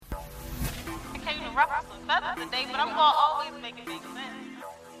feathers today, but I'm gonna always make it make sense.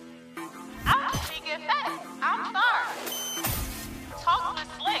 I'm just speaking facts. I'm sorry. Talk with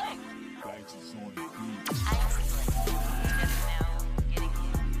Slick. Banks is on the beat. I am Slick. Just now getting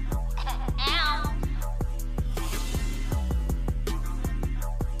here. Ow.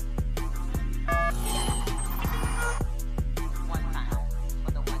 One time.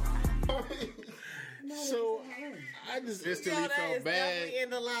 For the one time. So I just instantly felt bad. In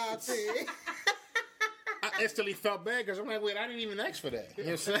the live too. I instantly felt bad because I'm like, wait, I didn't even ask for that. You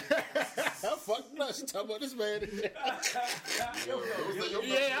know what I'm saying? I'm fucking nuts. She talking about this man. Yeah,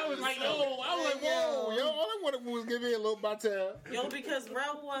 I was like, whoa. All I wanted was give me a little batel. Yo, because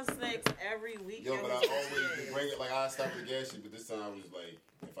Ralph wants snacks every week. Yo, but I always bring it, like, I stop at the gas station, but this time I was like,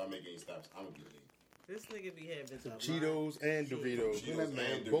 if I make any stops, I'm gonna get late. This nigga be having some Cheetos and Doritos. Cheetos That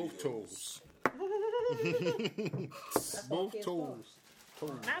man, and both Doritos. toes. Both toes.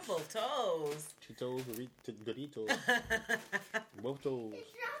 Not both toes. Cheetos, Doritos. Both toes.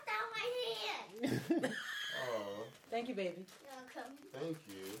 Dropped out my hand. Oh, Thank you, baby. Welcome. thank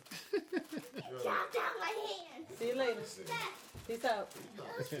you. Dropped out my hand. See you later. Peace out.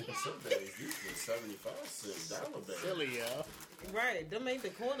 Some days, these are 75 cents dollar bags. Silly, y'all. Right, them ain't the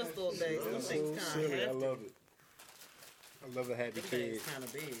corner store bags. Them So things kind silly. I of love it. I love a happy Them kid. things kind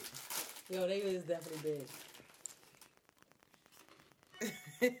of big. Yo, they is definitely big.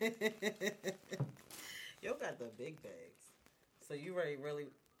 Yo got the big bags. So you ready really?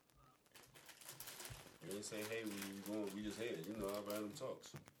 You ain't say, hey, we going, we just had it. You know how random talks.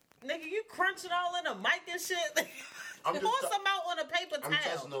 Nigga, you crunching all in the mic and shit. I'm Pour just- some out on a paper I'm towel.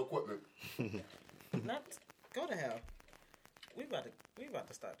 testing no equipment. Not, go to hell. We about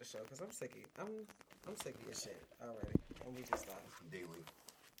to start the show because I'm sick of I'm sick of your shit already. And we just started. Daily.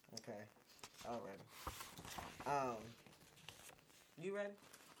 Okay. Alrighty. You ready?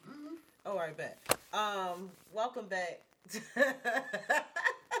 Mm-hmm. All right, bet. Welcome back to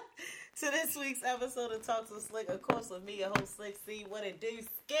this week's episode of Talks with Slick. Of course, with me, your host Slick C. What it do,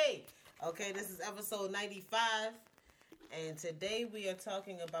 ski? Okay, this is episode 95, and today we are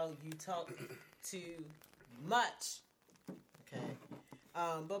talking about you talk too much. Okay.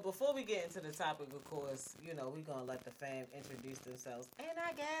 But before we get into the topic, of course, you know, we're going to let the fam introduce themselves. And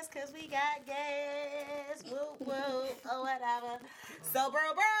I guess because we got gas. Woo, woo, or whatever. So, bro.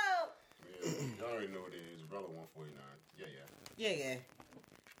 Yeah, you already know what it is. Brother 149. Yeah.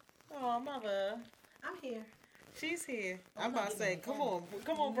 Oh, mother. I'm here. She's here. I'm about to say, come on,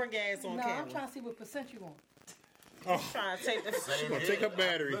 bring your ass on No, camera. I'm trying to see what percent you want. Trying to take the... Same Gonna here. take her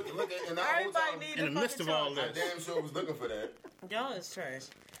battery. Look, and I Everybody need In the midst of all I this. damn sure was looking for that. Y'all is trash.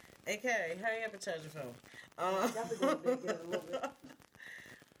 Okay, hurry up and charge your phone. Definitely going to get a little bit.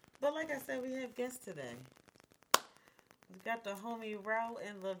 But like I said, we have guests today. We got the homie Rao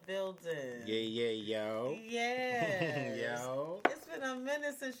in the building. Yo. Yes. Yo. It's been a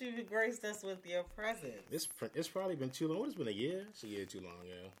minute since you've graced us with your presence. It's probably been too long. It's been a year. It's a year too long,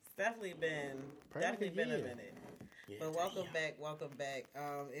 yo. It's definitely been Probably a a year. minute. Yeah, But welcome back.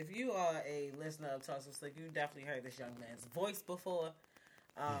 If you are a listener of Talks with Slick, you definitely heard this young man's voice before.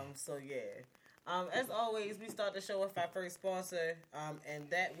 So yeah. As always, we start the show with our first sponsor, and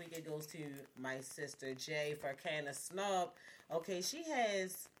that week it goes to my sister Jay for Can of Snob. Okay, she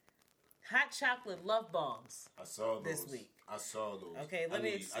has hot chocolate love bombs. I saw those. This week. I saw those. Okay, let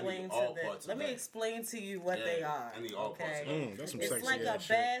me explain to you what Yeah, they are. I need all parts okay, of that. That's some it's sexy like a ass shit.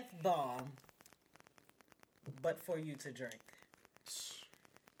 bath bomb, but for you to drink.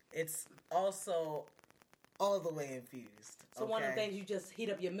 It's also all the way infused. So one of the things you just heat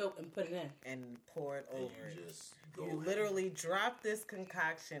up your milk and put it in. and pour it And over you it. just go You in. literally drop this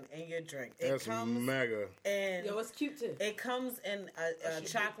concoction in your drink. It That's comes mega. in. Yo, it's cute too. It comes in a shit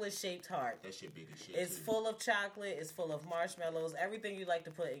chocolate shaped heart. That shit big as shit. It's too. full of chocolate. It's full of marshmallows. Everything you like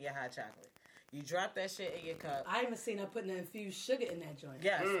to put in your hot chocolate. You drop that shit in your cup. I even seen her putting the infused sugar in that joint.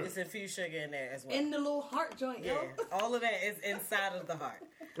 Yes, it's infused sugar in there as well. In the little heart joint, Yeah, yo. all of that is inside of the heart.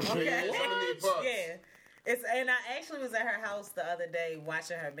 Okay. What? Yeah. And I actually was at her house the other day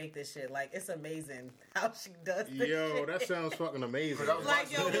watching her make this shit. Like, it's amazing how she does this Yo, shit. that sounds fucking amazing. I was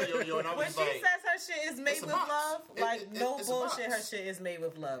Like, yo, watching the video, and I when was she like, says her shit is made it's a with box. love, like, no it's a bullshit, box. her shit is made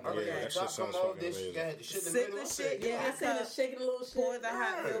with love. I was Okay? Yeah, that like, shit drop sounds some all fucking this. You amazing. got the shit in the Sip middle. the I shit, said, yeah. I seen her shaking a little shit. Pour the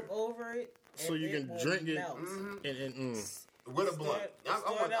hot milk over it. So and you it can will drink it melt. and With a blunt.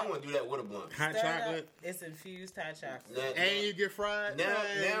 I want to do that with a blunt. Hot Stirred chocolate. up, it's infused hot chocolate. And you get fried. Now,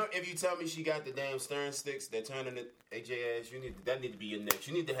 man. if you tell me she got the damn stirring sticks that turn into AJ ass, that need to be your next.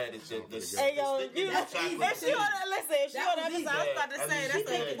 You need to have this. Hey yo, stick you in if chocolate she on chip. that, listen, if she on that episode, I was about to Yeah, say I that's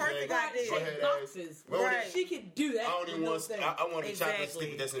mean, a she perfect could. idea. Go ahead. Boxes. Right. She could do that. I don't even want. I want a chocolate Exactly.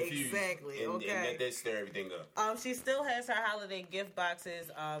 stick that's infused. Exactly. And Okay. let that stir everything up. She still has her holiday gift boxes.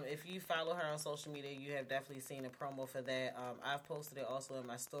 If you follow her on social media, you have definitely seen a promo for that. I've posted it also in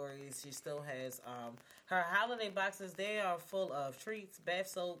my stories. She still has her holiday boxes. They are full of treats, bath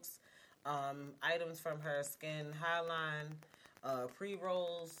soaks, items from her Skin Highline,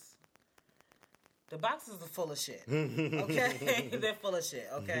 pre-rolls. The boxes are full of shit. Okay? They're full of shit.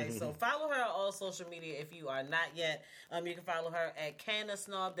 Okay? So follow her on all social media if you are not yet. You can follow her at Canna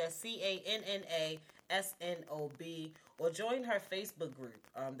Snob. That's CANNASNOB. Or join her Facebook group.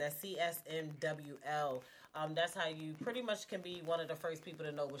 That's CSMWL. That's how you pretty much can be one of the first people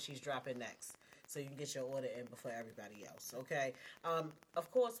to know what she's dropping next. So you can get your order in before everybody else. Okay?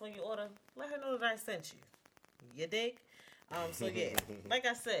 Of course, when you order, let her know that I sent you. You dig? So yeah, like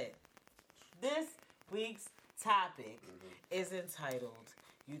I said, this week's topic is entitled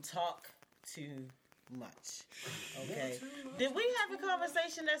 "You Talk Too Much." Okay. Did we have a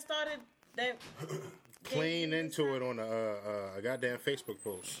conversation that started that Clean into it on a goddamn Facebook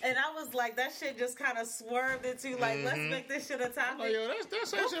post. and I was like, that shit just kind of swerved into like, let's make this shit a topic. Oh, yo,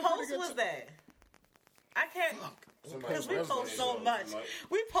 that's What actually a post pretty good was that? I can't. Because we Somebody- post so much.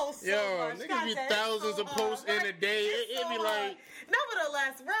 We post so Yo, much. niggas God, be that's thousands so of posts hard, in a right? day. It's It be so like- hard.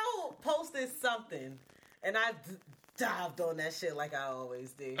 Nevertheless, Ro posted something, and I dived on that shit like I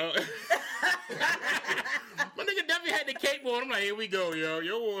always do. My nigga definitely had the cape on. I'm like, here we go, yo.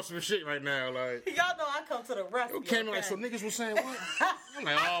 Yo on some shit right now. Like, Y'all know I come to the rescue. yo came in like, so niggas was saying what? I'm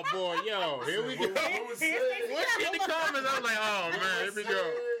like, oh boy, yo, here we go. Once she in the comments, I was like, oh man, here we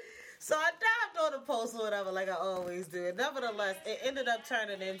go. So I dived on the post or whatever, like I always do. And nevertheless, it ended up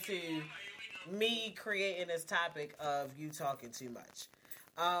turning into me creating this topic of you talking too much.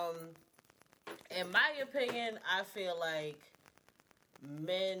 In my opinion, I feel like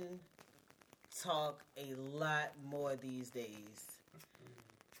men talk a lot more these days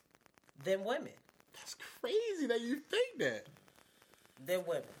than women. That's crazy that you think that. Than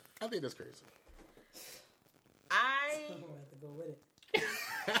women. I think that's crazy. I I'm gonna have to go with it.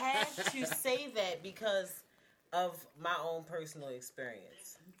 have to say that because of my own personal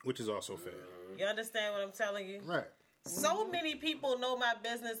experience. Which is also fair. You understand what I'm telling you? Right. So many people know my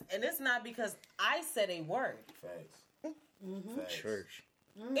business, and it's not because I said a word. Facts. Facts. Church.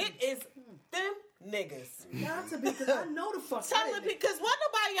 It is them niggas. Got to be, because I know the fuck. Telling me, because what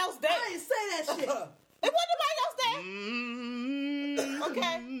nobody else I there. ain't say that shit. It wasn't nobody else there.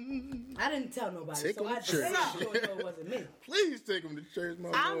 Okay. I didn't tell nobody, Take so 'em I to just church. sure it wasn't me. Please take him to church, my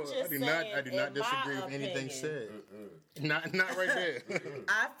I'm lord. just I do saying, not in disagree my with anything opinion, said. Not right there.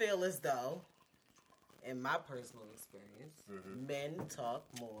 I feel as though, in my personal experience, men talk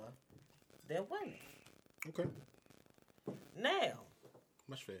more than women. Okay. Now,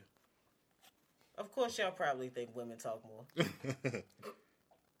 Much fair. of course, y'all probably think women talk more.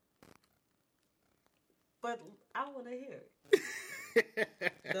 But I want to hear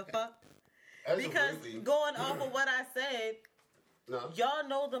it. The fuck? As of Because lately- going off of what I said, no, y'all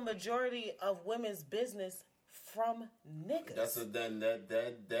know the majority of women's business from niggas. that's a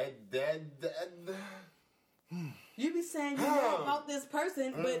that. You be saying you know about this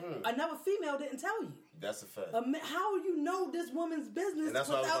person, but another female didn't tell you. That's a fact. How you know this woman's business And that's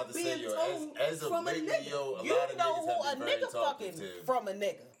what I was without about to say, being yo. told As of from a lately, nigga? yo, a You lot of know niggas who a have been very nigga fucking talkative. from a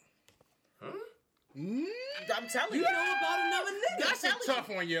nigga. I'm telling You you. know about another nigga. That's a tough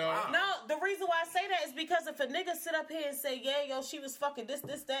one, yo. No, the reason why I say that is because if a nigga sit up here and say, yeah, yo, she was fucking this,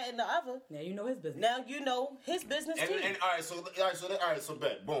 that, and the other, Now you know his business. now you know his business too. And all right, so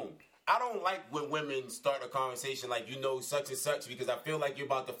bet, boom. I don't like when women start a conversation like, you know, such and such, because I feel like you're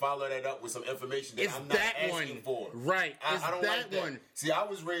about to follow that up with some information that It's I'm not that asking one. for. Right. It's I don't that like that. one. See, I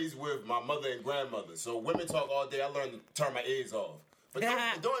was raised with my mother and grandmother, so women talk all day. I learned to turn my ears off. But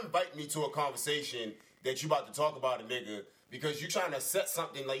don't invite me to a conversation that you about to talk about a nigga because you trying to set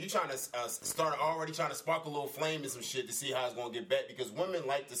something, like you trying to start already trying to spark a little flame and some shit to see how it's going to get back, because women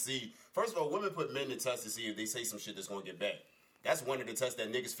like to see, first of all, women put men to test to see if they say some shit that's going to get back. That's one of the tests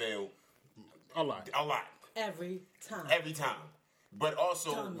that niggas fail A lot. a lot. Every time. Every time. But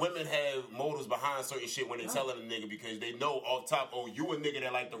also, Dummies. women have motives behind certain shit when they telling a nigga because they know off top, oh, you a nigga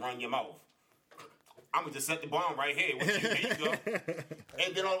that like to run your mouth. I'm gonna just set the bomb right here. Here you go.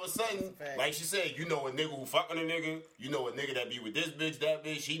 And then all of a sudden, like she said, you know a nigga who fucking a nigga. You know a nigga that be with this bitch, that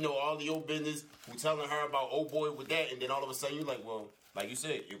bitch. She know all the old business. Who telling her about old boy with that, and then all of a sudden you like, well, like you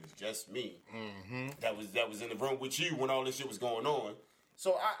said, it was just me. That was in the room with you when all this shit was going on.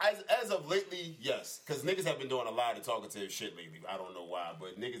 So as of lately, yes, because niggas have been doing a lot of talkative shit lately. I don't know why,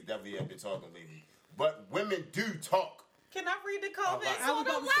 but niggas definitely have been talking lately. But women do talk. Can I read the comments I was on the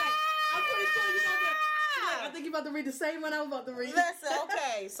about to live? say, I'm pretty sure you about to. I think you about to read the same one I was about to read. Listen,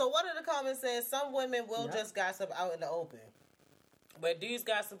 okay. So one of the comments says some women will just gossip out in the open, but dudes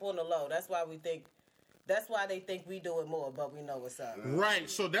gossip on the low. That's why they think we do it more, but we know what's up. Right.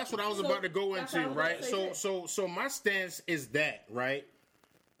 So that's what I was about to go that's what I into, was right? gonna say So my stance is that, right?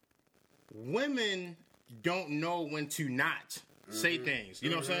 Women don't know when to not say things. You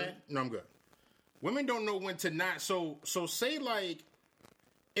know what I'm saying? No, I'm good. Women don't know when to not. So say like,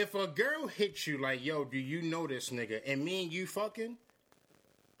 if a girl hits you like, yo, do you know this nigga? And me and you fucking,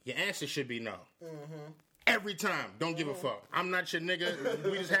 your answer should be no. Every time. Don't give a fuck. I'm not your nigga.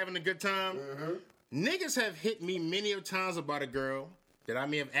 We just having a good time. Niggas have hit me many of times about a girl that I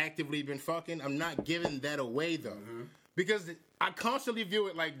may have actively been fucking. I'm not giving that away though. Because I constantly view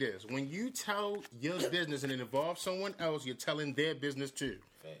it like this. When you tell your business and it involves someone else, you're telling their business too.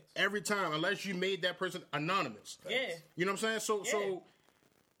 Every time, unless you made that person anonymous. Yeah. You know what I'm saying? So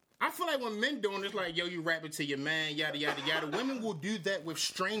I feel like when men doing this, like, yo, you rap it to your man, yada, yada, yada. Women will do that with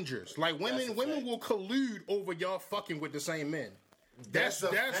strangers. Like, women will collude over y'all fucking with the same men. That's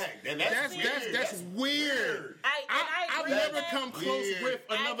weird. That's weird. I've never come close with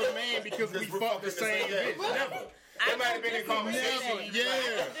another man because we fucked the same bitch. Never. That might have been in conversation.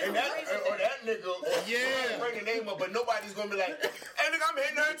 And that nigga, bring the name up, but nobody's gonna be like, hey nigga, I'm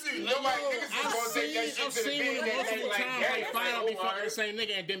hitting her too. Nobody niggas is gonna take that shit I've to the seen bed. it multiple times, like, find out we fucking the same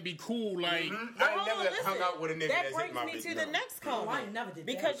nigga and then be cool, like. I never hung out with a nigga That that's hitting my brings me bitch. to the next comment. I never did that.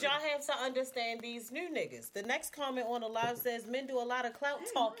 Because y'all have to understand these new niggas. The next comment on the live says men do a lot of clout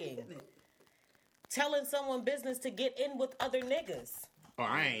talking. Telling someone business to get in with other niggas. Oh,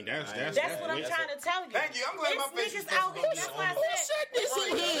 I ain't. That's what I'm trying to tell you. Thank you. I'm glad my face is niggas out here. That's why I said this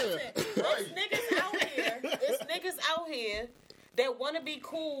in here? It's niggas out here. It's niggas out here that want to be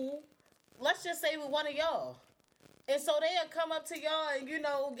cool. Let's just say with one of y'all. And so they'll come up to y'all and, you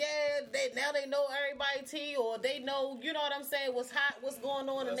know, now they know everybody T, or they know, you know what I'm saying, what's hot, what's going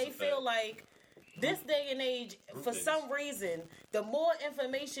on, and they feel like this day and age, for some reason, the more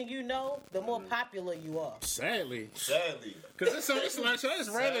information you know, the more popular you are. Sadly. Because it's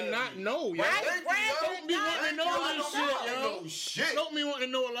rather not know, yo. Don't be wanting to know this shit, yo. Don't be wanting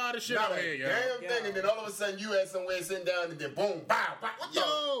to know a lot of shit out here, yo. Damn thing, and then all of a sudden you at somewhere sitting down and then boom, bow, bow. What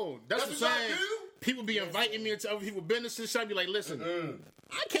Yo, that's what I'm saying. I do? People be inviting me into other people's businesses. I be like, listen,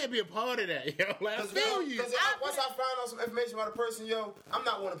 I can't be a part of that, yo. Like, I feel you. Because once I find out some information about a person, yo, I'm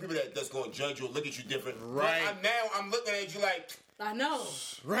not one of the people that's going to judge you or look at you different. Right. I'm looking at you like, I know.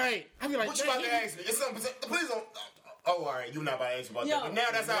 Right. I be like, what you about to ask me? It's something. Please don't. Oh, all right. You're not about to ask about Yo, that. But now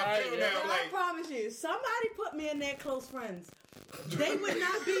that's how I feel now. I Like, promise you, somebody put me in their close friends. They would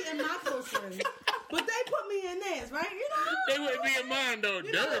not be in my close friends, but they put me in theirs, right? You know, they wouldn't be in mine though.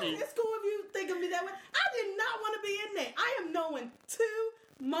 you Dirty. know, it's cool if you think of me that way. I did not want to be in there. I am knowing too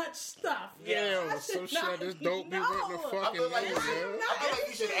much stuff. Yeah, I so should not shit, this don't be wanting to I fucking feel like, know, yo.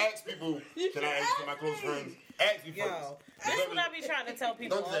 you should ask people. Can I ask you my close friends? Ask me Yo, first. that's what I be trying to tell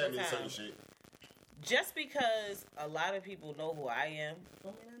people Don't all tell the me time. certain shit. Just because a lot of people know who I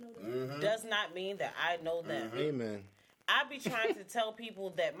am does not mean that I know them. Amen. I be trying to tell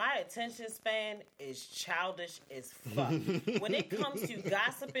people that my attention span is childish as fuck. When it comes to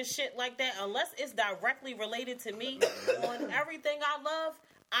gossip and shit like that, unless it's directly related to me on everything I love,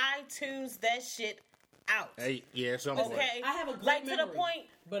 I tunes that shit out. Hey, yeah, something. Okay, I have a great like to the memory, point.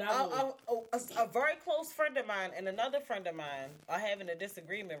 but I will. A very close friend of mine and another friend of mine are having a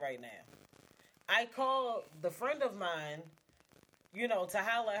disagreement right now. I called the friend of mine, you know, to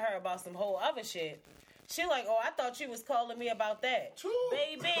holler at her about some whole other shit. She like, oh, I thought you was calling me about that. True.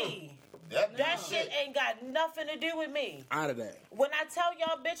 Baby, That shit ain't got nothing to do with me. Out of that. When I tell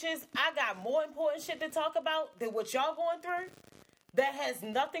y'all bitches I got more important shit to talk about than what y'all going through, that has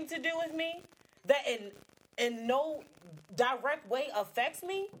nothing to do with me, that in no direct way affects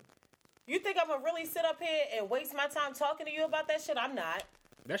me, you think I'm gonna really sit up here and waste my time talking to you about that shit? I'm not.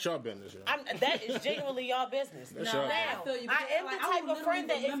 That's your business, yo. That is genuinely y'all business. That's No, your I feel you, I am like, the I type will of friend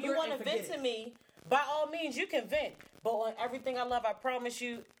that literally if you remember want to and vent forget to me, by all means, you can vent. But on everything I love, I promise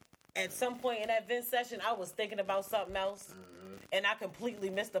you, at some point in that vent session, I was thinking about something else, and I completely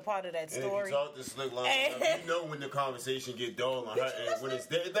missed a part of that And if story. you talk to Slick long enough, you know when the conversation get dull on her end. When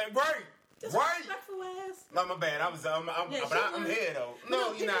it's like, right. Disrespectful ass. No, my bad. I'm here though.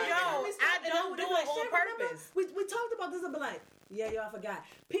 No, you're not. Yo, I don't do it on purpose. We talked about this and be like, yeah, y'all forgot.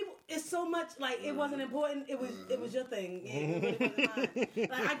 People, it's so much like it wasn't important. It was your thing. Yeah, it really wasn't mine.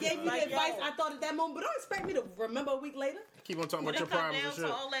 Like I gave you the advice I thought at that moment, but don't expect me to remember a week later. Keep on talking When about it your comes problems down and to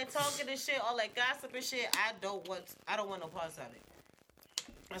shit. all that talking and shit, all that gossip and shit, I don't want no parts of it.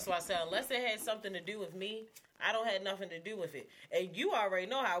 That's why I said unless it had something to do with me, I don't have nothing to do with it. And you already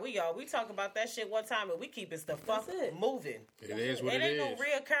know how we are. We talk about that shit one time and we keep it the fuck moving. It is what It it ain't is. no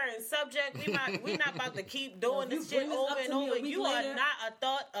reoccurring subject. We not about to keep doing If you this shit bring this over up and to me a over. week You later- are not a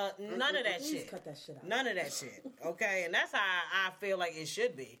thought. None of that Please shit. cut that shit out. None of that shit. Okay, and that's how I feel like it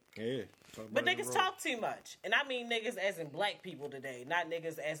should be. Yeah. Talk But about it, niggas bro. talk too much, and I mean niggas as in black people today, not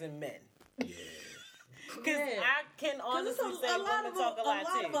niggas as in men. Yeah. Because Yeah. I can Because honestly it's say women talk a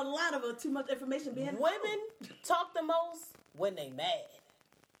lot too. too much information being Women talk the most when they mad.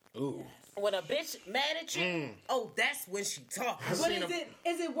 Ooh. When a bitch mad at you, oh, that's when she talks. But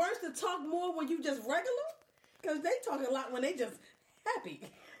is it worse to talk more when you just regular? Because they talk a lot when they just happy.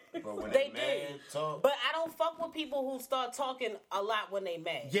 But when They man talk, But I don't fuck with people who start talking a lot when they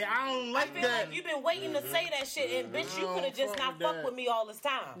mad. Yeah, I don't I like feel that. like you've been waiting to say that shit, and bitch, you I could have don't just fuck not with fuck that. with me all this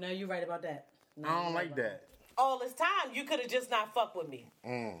time. No, you're right about that. No, I you're don't right like about that. All this time, you could have just not fuck with me.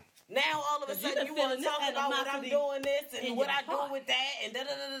 Now all of a 'Cause you sudden been you want feeling to talk this about what I'm animosity doing this in and what your I do heart. with that and da da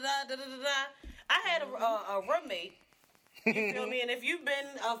da da da da da da. I had a roommate. You feel me? And if you've been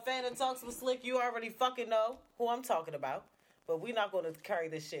a fan of Talks with Slick, you already fucking know who I'm talking about. But we're not going to carry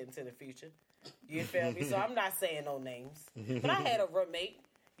this shit into the future. You feel me? So I'm not saying no names. But I had a roommate.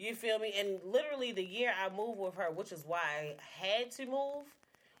 You feel me? And literally the year I moved with her, which is why I had to move,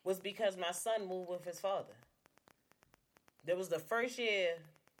 was because my son moved with his father. There was the first year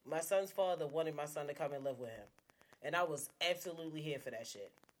my son's father wanted my son to come and live with him. And I was absolutely here for that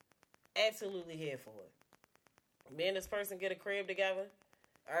shit. Absolutely here for it. Me and this person get a crib together.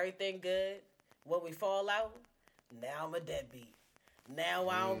 Everything good. When we fall out, now I'm a deadbeat. Now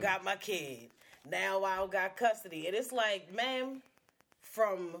I don't got my kid. Now I don't got custody. And it's like, man,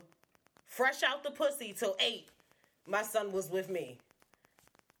 from fresh out the pussy till 8, my son was with me.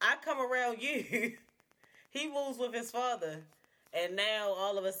 I come around you. He moves with his father. And now,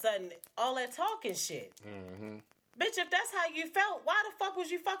 all of a sudden, all that talking shit. Bitch, if that's how you felt, why the fuck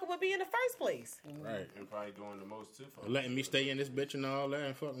was you fucking with me in the first place? Right. and probably doing the most too. Letting me stay in this bitch and all that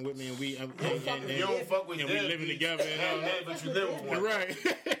and fucking with me and we and You don't fuck with and them, we living bitch. together and all that. But you live with one. Right.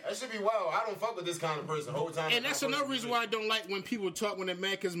 That should be wild. I don't fuck with this kind of person the whole time. And that's another reason why I don't like when people talk when they're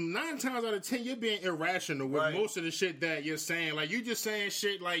mad, because 9 times out of 10 you're being irrational with Right. most of the shit that you're saying. Like you just saying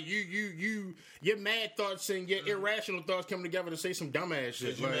shit like your mad thoughts and your irrational thoughts come together to say some dumbass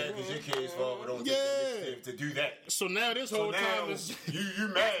shit. You Like, mad because your kids father don't take Yeah. the initiative to do that. so now this whole So time now is you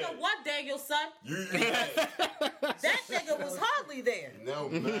mad. So what, Daniel, son? You mad. That nigga was hardly there. No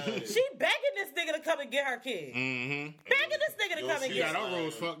mad. She begging this nigga to come and get her kid. Begging this nigga to Yo, come and she you get got her. our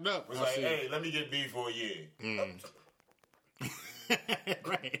roads fucked up. was I like, see. hey, let me get B for a year.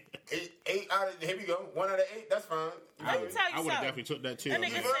 Right. Eight out of here we go. 1 out of 8. That's fine. Let me tell you I would have something. definitely took that too. That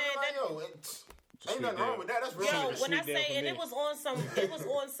man. nigga Yo, ain't nothing wrong with that. That's real. Yo, Sweet when I day say, for and me. it was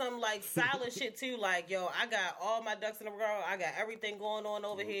on some like solid shit too. Like, yo, I got all my ducks in a row. I got everything going on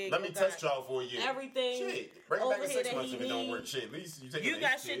over here. Let You me got test y'all for a year. everything Shit. Bring it over back in here 6 that months he if it don't need. work. Shit, at least you take You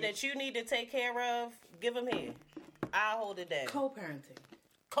got shit that you need to take care of. Give him here. I'll hold it down. Co-parenting.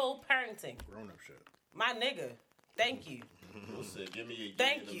 Co-parenting. Grown up shit. My nigga. Thank you. Give me a year.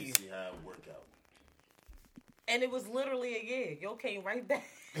 Thank Let me you. see how it work out. And it was literally a year. Yo came right back.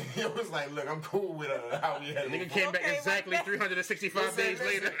 It was like, look, I'm cool with how we had it. Nigga came back Okay, exactly right back. 365 days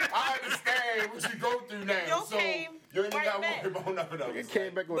later. I understand what you go through now. Yo so came you ain't right got to back. worry about nothing else. Nigga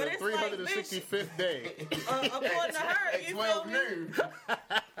came back on But the it's like, 365th day. according to her. At You 12 feel me? noon.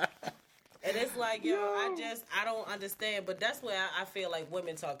 And it's like, yo, I don't understand. But that's where I feel like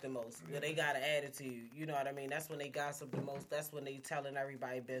women talk the most. Where they got an attitude. You know what I mean? That's when they gossip the most. That's when they telling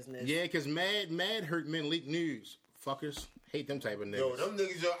everybody business. Yeah, because mad hurt men leak news. Fuckers. Hate them type of niggas. Yo, them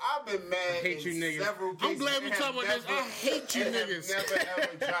niggas, I've been mad I hate in you niggas. several I'm cases. glad we and talking about have this. I hate you and have niggas. never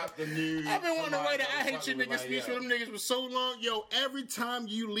ever dropped the news. I've been wanting to write an I Somebody hate you fucking niggas with speech for my, them niggas for so long. Yo, every time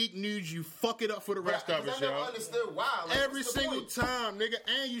you leak news, you fuck it up for the rest of us, I never y'all. understood why. Like, Every what's the single point? time, nigga,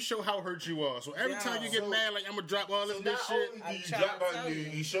 and you show how hurt you are. So every Yo. time you get So- mad, like I'm gonna drop all this So good not shit. only do I'm you trying drop to on tell you, you.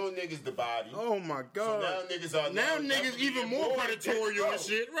 you show niggas the body. Oh my So god. now niggas are Now niggas definitely even more more predatorial and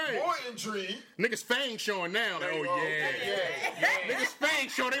shit, right? More intrigued. Niggas fang showing now. Like, oh yeah. Yeah. Niggas fang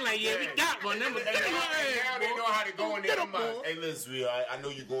short. They like, yeah, we got one. And now they know how to go in there. Hey, listen, sweetheart, I know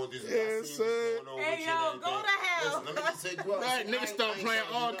you're going through this. Yes, sir. Hey, yo, go to hell. Listen, let me just say, Right, niggas start playing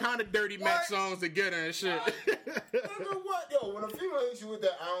all kind of Dirty Mac songs together and shit. Nigga, what? Yo, when a female hits you with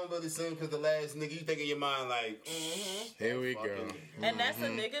that, I don't really sing because the last nigga, you think in your mind like, Here we go. And that's a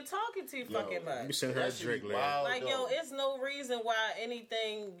nigga talking too fucking Let me much. send her a That shit Drake be lyric. wild, Like, yo, though. it's no reason why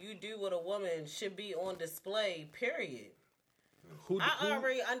anything you do with a woman should be on display, period. I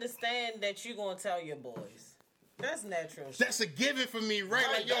already understand that you gonna tell your boys. That's natural shit. That's a given for me, right?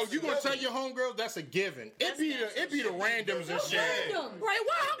 Right, Like, yo, that's you a gonna tell given. your homegirls that's a given. It be the randoms and shit. Random. Right?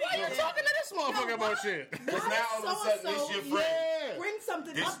 Why you talking to this motherfucker about shit? Because now all of a sudden, this your friend. Yeah. Bring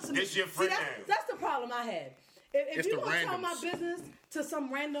something This- up to me. this your friend See, now. that's the problem I had. If It's you the want to tell my randoms. business to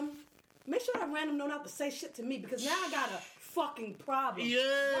some random, make sure that random know not to say shit to me because now I got a fucking problem. Yeah,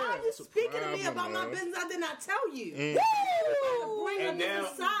 Why are you it's a speaking to me problem, about my man. business I did not tell you? Mm. Bring a And now,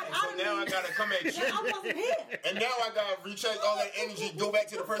 different side and out so of now me I gotta come at that you. I wasn't here. And now I gotta recharge all that energy, go back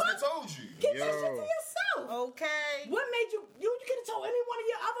to the person that told you. Keep that shit to Yo. yourself. Okay. What made you could have told any one of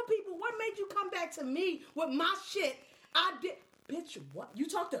your other people. What made you come back to me with my shit? I did. Bitch, what?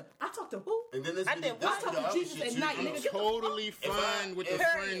 I talked to who? And then this I be did the, what? this be I the talked to other Jesus shit at too. night, I'm nigga. Get the Totally If I- fine with the if-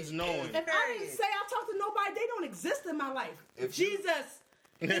 friends knowing. If I didn't say I talked to nobody, they don't exist in my life. If you- Jesus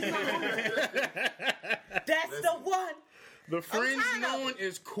is my homie. That's the one. The friends tired of knowing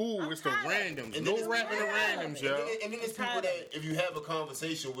is cool. It's the tired. randoms. And No then rapping the it's- randoms, yo. And then there's people that if you have a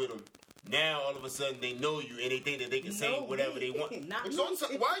conversation with them, now all of a sudden they know you and they think that they can say No, whatever me. they want. Not But so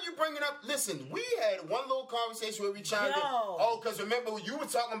me. why are you bringing up? Listen, we had one little conversation where we chimed in. Yo. Oh, because remember you were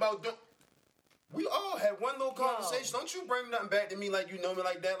talking about. We all had one little conversation. Don't you bring nothing back to me like you know me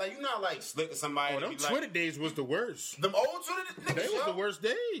like that. Like you not like slick or somebody. Oh, to them be like, Twitter days was the worst. them old Twitter niggas. They was yo. the worst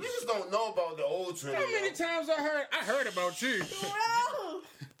days. Niggas don't know about the old Twitter. How many yo. times I heard about you?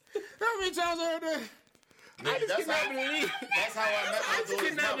 Bro. How many times I heard that? I just That's cannot how- believe. That's how I met I my just daughter's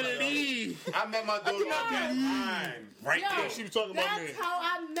cannot mother, yo. believe. I met my daughter cannot on that believe. line right Yo, there. She was talking about me. That's how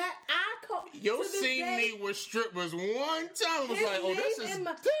I met. Yo, to this seen day, me with strippers one time. I was His like, oh, this name is in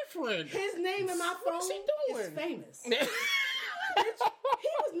my- different. His name in my phone What is he is doing? famous. He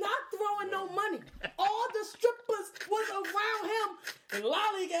was not throwing no money. All the strippers was around him and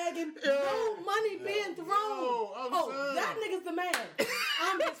lollygagging. No money being thrown. I'm Oh, saying. that nigga's the man.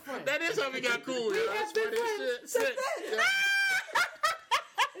 I'm his friend. That is how we got cool, We yo. have That's been why this friends shit since sick. then.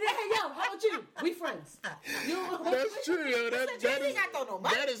 Hey, yo, how about you? We friends. You, That's true, yo. That You is ain't got no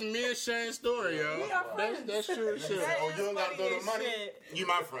money. that is me and Shane's story, yo. We are friends. That's true as shit. Oh, you don't got funny no as money? shit. You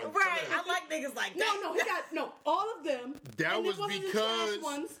my friend. Right. I like niggas like No, that. no, he got no. All of them. That and was it wasn't the because- trash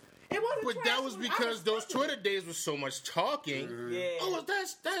ones. It wasn't. But trash that was ones. I because those respect Twitter days was so much talking. Yeah. Oh,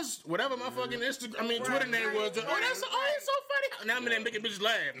 that's whatever my fucking Twitter name was. Oh, that's it's so funny. Now I'm in there making bitches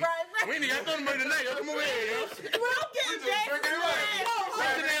laugh. Right. We ain't got nothing but tonight. Yo, come over here, yo. Well, I'm getting just drinking it right.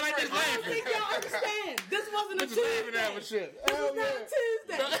 Sitting there like this I don't laughing. think y'all understand. This wasn't a Bitches laughing Tuesday. at with shit. This was not a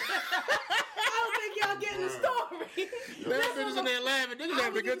Tuesday. I don't think y'all getting the story. That bitches in there laughing. They just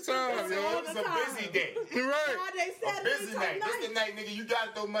having a good time, It yo. was a busy day. Right. Friday, A Saturday, busy night. This the night. night, nigga, you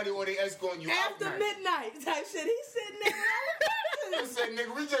gotta throw money or they escorting you out. After night. midnight type shit. He's sitting there. I said,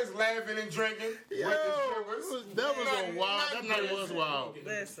 nigga, we just laughing and drinking. Yo, that was a wild. That night was wild.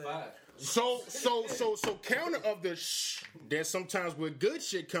 Listen. So counter of the there's sometimes where good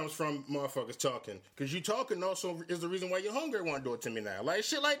shit comes from motherfuckers talking. Because you talking also is the reason why your homegirl want to do it to me now. Like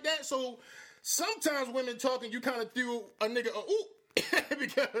shit like that. So sometimes women talking, you kind of threw a nigga a ooh.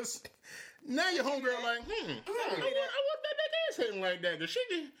 Because now your homegirl like, I want that nigga is hitting like that. Cause she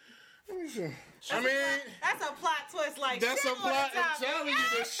can, I mean, That's a plot twist like that's shit a plot. all the time. I'm telling you,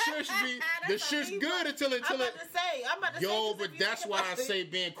 the shit's That's a good until I'm about to say. Yo, 'cause but if you that's think why I about it- say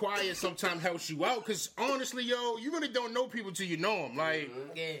being quiet sometimes helps you out. Cause honestly, yo, you really don't know people till you know them. Like,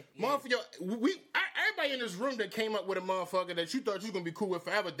 Yeah. motherfucker, everybody in this room that came up with a motherfucker that you thought you was gonna be cool with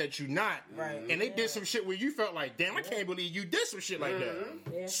forever, that you not. Right. And they did some shit where you felt like, damn, I can't believe you did some shit like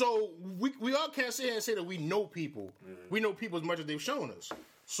that. So we all can't sit here and say that we know people. We know people as much as they've shown us.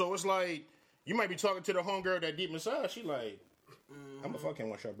 So it's like you might be talking to the homegirl that deep inside. She like, I'm a fucking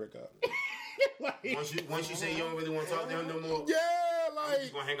once y'all break up. Like, Once you say you don't really want to talk to him no more, yeah, you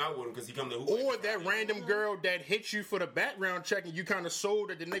like. gonna hang out with him because he come to hoop. Or that random girl that hit you for the background check and you kind of sold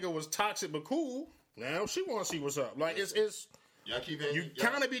that the nigga was toxic but cool. Now she want to see what's up. Like it's Y'all keep you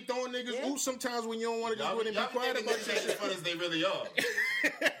kind of be throwing niggas ooh sometimes when you don't want to just Y'all go and be quiet thinking about niggas your ain't as shit. fun as they really are.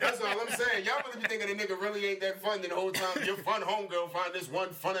 That's all I'm saying. Y'all really be thinking the nigga really ain't that fun. Then the whole time your fun homegirl find this one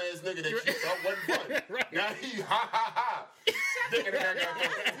fun ass nigga that you thought wasn't fun. Right. Now he ha ha ha.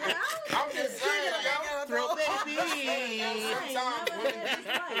 I'm just saying, yo. throat, baby.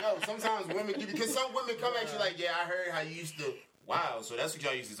 Sometimes women do, because some women come at you like, yeah, I heard how you used to. Wow, so that's what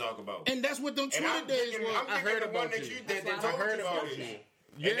y'all used to talk about. And that's what them And Twitter days thinking- was. I'm I thinking heard the one about that you. that I told heard you about it. you.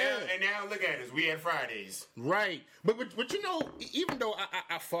 Yeah. And now look at us. We had Fridays. Right, but you know, even though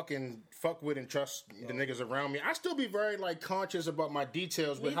I fucking fuck with and trust the niggas around me, I still be very like conscious about my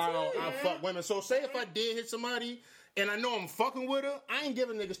details with how I fuck women. So say if I did hit somebody and I know I'm fucking with her, I ain't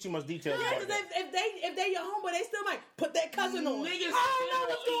giving niggas too much details. Yeah, about because that. if they your homeboy, they still might put that cousin on. Niggas I don't know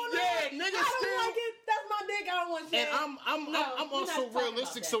what's going on. yeah, niggas I don't still- like it. That's my dick. I don't want shit. And I'm No, I'm we're also not talking about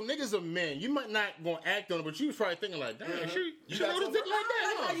realistic. that. So niggas are men. You might not gonna act on it, but you was probably thinking like, damn, she got know this some- dick like I that.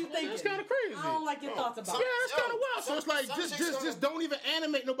 like how huh? you thinking. That's kind of crazy. I don't like your thoughts about Yeah, it. that's kind of wild. So it's like some chicks just don't even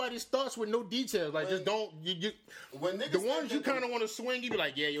animate nobody's thoughts with no details. Like just don't you When niggas the ones think you that- kind of want to swing, you be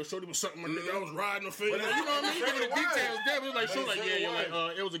like, yeah, yo, shorty was something. My nigga, I was riding her face. But You know what I mean? You it's give me the certain details. ones. There, it was like, But so it's like, yeah, certain you're like,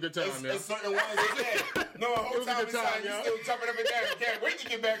 ones. it was a good time, It's, man. it's certain ones that no, a whole It was a time good time, inside, you yo. still jumping up and down. You can't wait to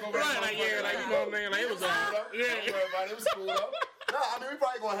get back over Right, that like yeah, like you know what I mean? Like it was Don't worry yeah, about it. It was cool though. No, I mean we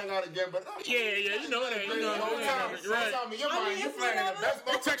probably gonna hang out again, but yeah, you know that, you know the whole time, right. in your mind, you it's playing the whatever.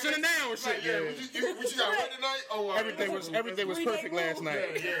 best. Texting it down, shit. Like, yeah, what you got right tonight? Oh, Everything was perfect last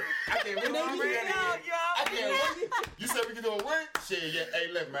night. Yeah. I can't wait to do that again. I can't wait. You said we can do a what? Shit, yeah.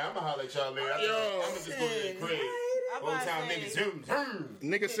 Hey, look, man, I'm gonna holler at y'all later. Yo. I'm gonna just go to the crib. I'm Whole about time to niggas say, zoom.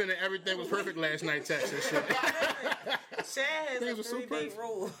 Niggas sending everything was perfect last night text and shit. Shad has Things a were so 3-day perfect.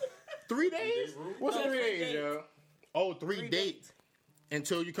 rule. 3 days? What's No, 3 3 days, days. yo? Oh, 3 dates.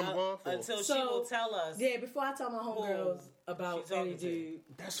 Until you come off? Or? Until she So, will tell us. Yeah, before I tell my homegirls about she's talking any to you. dude,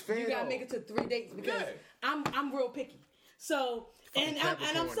 That's fair. you gotta though. make it to 3 dates because Yeah. I'm real picky. So and I'm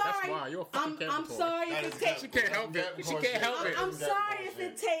Capricorn. That's sorry. why. You're a fucking I'm Capricorn. sorry That if is it takes. She can't help it. She can't help it. I'm sorry if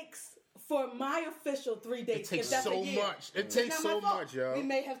it takes for my official 3 It dates. takes if that's so a year. much. It It's takes not so my fault. much, yo. We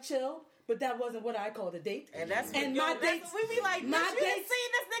may have chilled, but that wasn't what I called a date. And that's And yo, my that's- dates- we be like, my bitch, you done dates-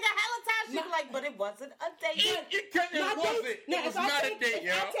 seen this nigga hella times. She be my- like, but it wasn't a date. It wasn't. It Now, was if I not a take, date,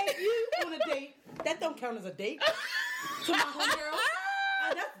 yo. if I take you on a date, that don't count as a date to my homegirl.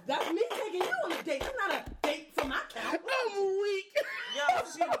 That's me taking you on a date. It's not a date for my count. I'm weak. Yo,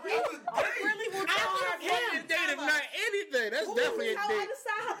 she really will tell her That's a friends. date if not anything. That's definitely a how I date.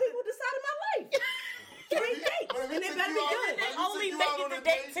 decide how people decide in my life. 3 dates, and they better be good. They only make it to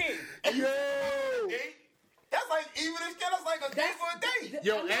date 2. Yo. That's like even if that's like a date for a date.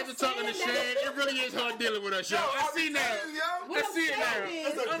 Yo, I'm not after talking to saying Shad, that- it really is her dealing with us, yo. I I'm see now. telling you, yo. I see it now.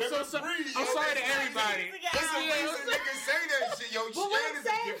 It's a I'm so different sorry. breed, I'm yo. sorry to everybody. It's a reason niggas say that shit, yo. But what Shad I'm is a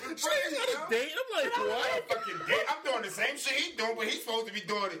saying- different She's breed, not yo. a date. I'm like, Not a what? fucking date. I'm doing the same shit he doing, but he's supposed to be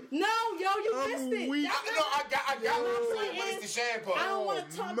doing it. No, yo, you I'm missed it. weak. That's I got what I'm saying, but saying it's the Shad part. I don't want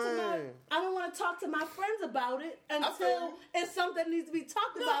to talk to my man. I don't want to talk to my friends about it feel until you. it's something that needs to be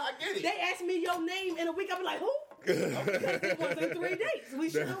talked No, about. I get it. They ask me your name in a week, I'll be like, who? Because it wasn't 3 dates. We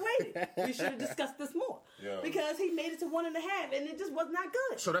should have waited. We should have discussed this more. Yeah. Because he made it to 1.5 and it just was not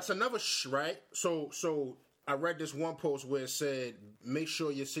good. So that's another right? So I read this one post where it said, make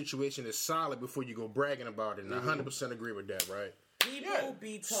sure your situation is solid before you go bragging about it. And I 100% agree with that, right? People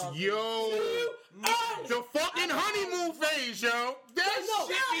be talking. Yo, the fucking honeymoon phase, yo. That No,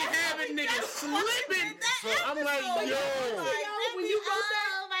 shit be having niggas slipping. I'm like, yo. When you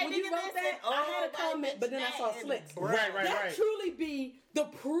wrote that, I had a comment, but then I saw Slicks. Right. That truly be the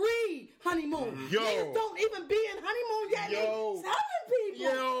pre-honeymoon. Yo. Niggas don't even be in honeymoon yet. Yo. They telling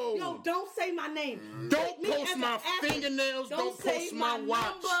people. Yo. Don't say my name. Don't Take me post as my an asset. fingernails. Don't say post my watch.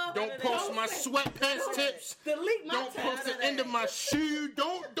 number. Don't post my say- sweatpants tips. Delete my Don't post the end of my shoe.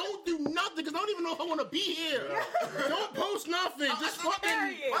 Don't do nothing because I don't even know if I want to be here. Don't post nothing. Just fucking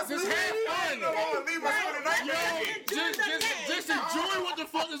just have fun. Yo, just enjoy what the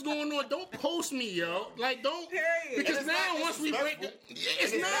fuck is going on. Don't post me, yo. Like don't because it's now not once we break it,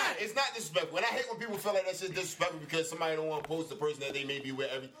 it's not. It's not disrespectful. And I hate when people feel like that shit's disrespectful because somebody don't want to post the person that they may be with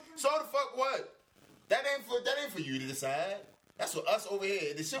So the fuck what? That ain't for you to decide. That's for us over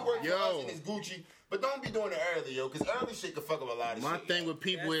here. The shit works for us and it's Gucci. But don't be doing it early, yo, because early shit can fuck up a lot of My shit. thing with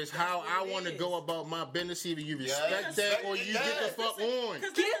people is how I want to go about my business. Either you respect that or you get the fuck on.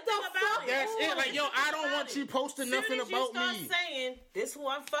 Get the fuck That's it. Like, yo, I don't want you posting nothing about me. Saying this who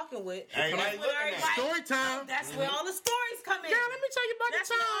I'm fucking with. Ain't That's nobody where looking at everybody- Story time. That's where all the stories come in. Girl, let me tell you about That's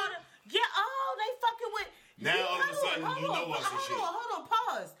the where time. all the, they fucking with. Now all of a sudden you know us and shit. Hold on,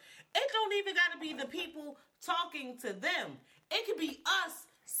 pause. It don't even got to be the people talking to them. It could be us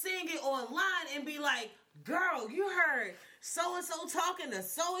seeing it online and be like, girl, you heard so-and-so talking to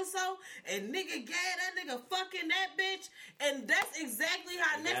so-and-so, and nigga gay, that nigga fucking that bitch, and that's exactly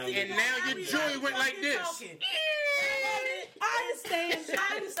how next thing you And know, now your everybody joy went like fucking this. talking.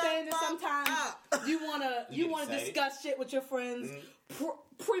 I understand that sometimes you wanna excited. discuss shit with your friends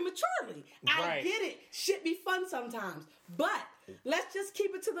prematurely. I Right. get it. Shit be fun sometimes, but let's just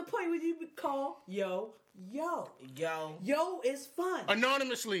keep it to the point where you would call yo. Yo is fun.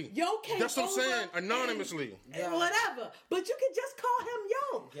 Anonymously. Yo came That's what I'm over saying. Anonymously. and whatever, but you can just call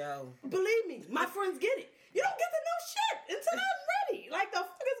him Yo. Believe me, my friends get it. You don't get to know shit until I'm ready. Like the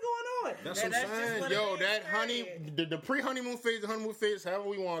fuck is going on? That's Yeah, what that's I'm just saying. what Yo, it is, that honey, period. the pre-honeymoon phase, the honeymoon phase, however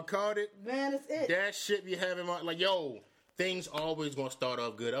we want to call it, Man, it's it. that shit be having like, yo, things always gonna start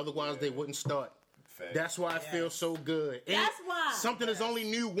off good. Otherwise, they wouldn't start. Fact. That's why it feels so good. And That's why. something is only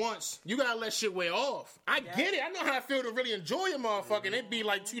new once. You gotta let shit wear off. I get it. I know how I feel to really enjoy a motherfucker. And it be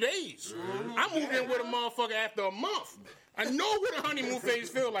like 2 days. I moved in with a motherfucker after a month. I know what a honeymoon phase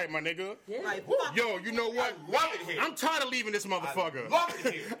feel like, my nigga. Like, Yo, you know what? Love it here. I'm tired of leaving this motherfucker. Love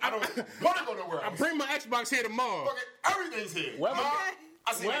it here. I don't want to go nowhere I else. bring my Xbox here tomorrow. Fucking everything's here. Wherever-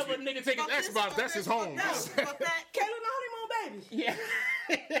 I see Wherever a next week. nigga take his Xbox, that's his home. Fuck that. Kayla and the honeymoon baby. Yeah.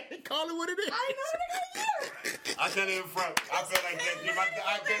 Call it what it is. I ain't know nigga in a year. I can't even front. I feel like that.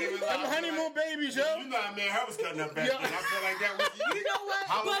 I can't even lie. Them honeymoon babies, yo. You know how me and her was cutting up back Yeah. then. I feel like that was you. You know what?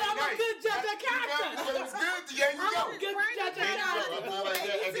 How was But the I'm a night? good judge of character. But it was good. Yeah, you go. Good judge of There you go. I character. feel like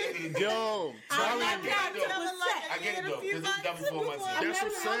that at the end of the day. Yo, I telling like you. character was set. I get it though. Because it's definitely 4 months in. That's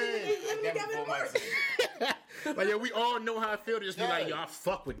what I'm saying. Let me Definitely give it 4 a months word. in. Like, yeah, we all know how it feels to just be Yeah. like, yo, I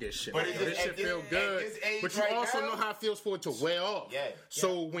fuck with this shit. But it's This just shit at this- feel at good. this age But you right also now- know how it feels for it to wear off. Yeah.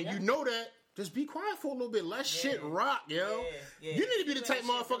 So when you know that, just be quiet for a little bit. Let shit rock, yo. Yeah. You need to be the Let type shit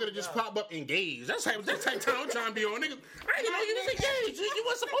motherfucker to just pop up engaged. That's type time I'm trying to be on. Nigga, I didn't know you was engaged. You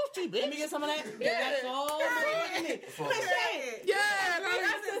wasn't supposed to, Let me bitch. get some of that. Yeah. That's all. Listen, Yeah, like,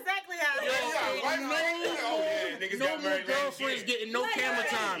 That's exactly how it Yeah, is. white man, oh, yeah, niggas no got more married last girlfriends year. getting no camera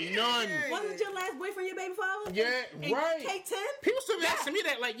time. None. wasn't your last boyfriend your baby father? Yeah, And right. K10? People still be asking me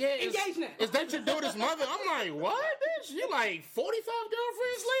that, like, yeah, Engaged now. is that your daughter's mother? I'm like, what, bitch? You like 45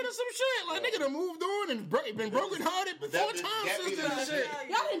 girlfriends later, some shit? Like, nigga done moved on and been broken hearted But 4 that be- times that since be then the and shit. shit.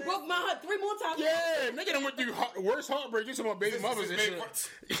 Y'all done broke my heart 3 more times. Yeah, nigga done went through worse heartbreak just about baby mothers and shit.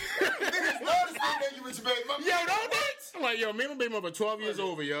 Niggas love to say that you with your baby mama. Yo, don't they? I'm like, yo, me and my baby mother 12 years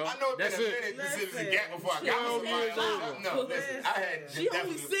over, yo. I know it's That's been a it. minute since it was a gap before I got 12 with years somebody. old. No, listen, I had She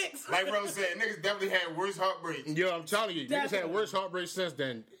only definitely- 6. Like Rose said, niggas definitely had worse heartbreak. Yo, I'm telling you, niggas had Definitely. worse heartbreak since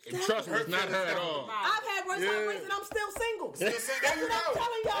then. And trust me, it's not her at all. I've had worse Yeah. heartbreaks and I'm still single. There you go. what I'm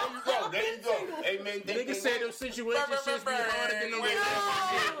telling y'all. There you go. I've There you been go. single. Amen. Niggas say those situations be harder than them.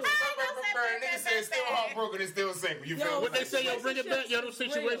 Niggas say still heartbroken and still single. You feel Yo, me? What they say, yo, bring it back. Yo, those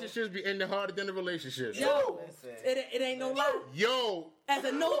Relationships situations should be ending harder than the relationships. Yo, it ain't no lie. Yo, As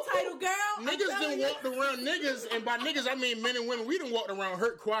a no title girl, I'm niggas telling done you. walked around niggas, and by niggas I mean men and women. We done walked around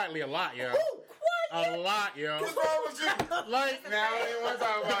hurt quietly a lot, yo. Ooh, what? A lot, yo. What's wrong with you? Like, Now I ain't want to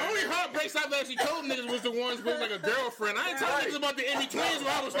talk the about only it. heartbreaks I've actually told niggas was the ones with like a girlfriend. I ain't telling Right. niggas about the Emmy twins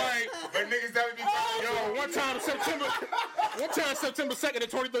where I was like, But niggas definitely be talking. yo, one time September 2nd of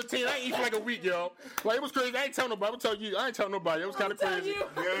 2013, I ain't eat for like a week, yo. Like, it was crazy. I ain't tell nobody. I'm telling you, I ain't tell nobody. It was kind of telling crazy. you.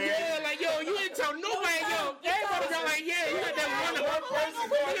 Yeah, like, yo, you ain't tell nobody, yo. Everybody got like, yeah, you got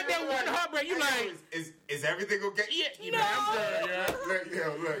that one heartbreak. You like, Is everything okay? yeah, man, I'm good, yeah.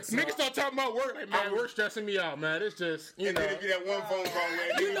 Look. So Niggas start talking about work, like, man, work's stressing me out, man. It's just, you and know. then it be that one phone call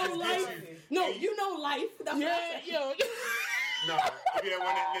where You niggas know just life. get you. No, you know life. That's what Yeah, I'm saying. yo. No, it be that one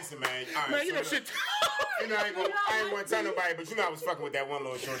that listen, man. All right, Man, you so know look, shit. You know, I ain't want to tell nobody, but you know I was fucking with that one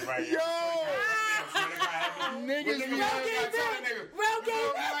little shorty right here. Yo. Niggas Niggas be like, Real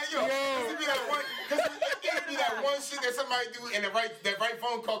game. It be that one shit that somebody do and that right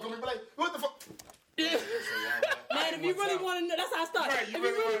phone call come and be like, what the fuck? Man, if you really want to know, that's how I start. Right, If you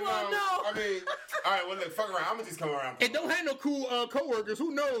really want to know. I mean, all right, well, look, fuck around. I'm gonna just come around. and don't have no cool coworkers.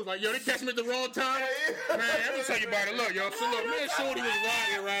 Who knows? Like, yo, they catch me at the wrong time. Man, let me tell you about it. Look, yo. So look, me and Shorty was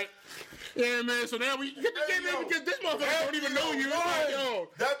riding, right? Yeah, man. So now we get the game in because this motherfucker don't even know you. I'm like, yo,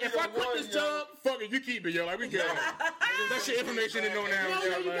 if I quit this job, fuck it, you keep it, yo. Like, we get it. That's your information to know now. No,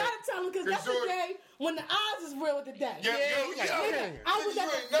 yo, you man. gotta tell them because that's the Sure. day when the odds is real with the day. Yeah, Yeah. I was at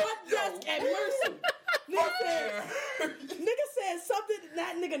the front desk at Mercy. Nigga said something,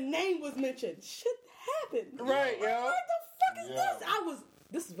 that nigga name was mentioned. Shit happened. Right, yo. What the fuck is Yeah. this?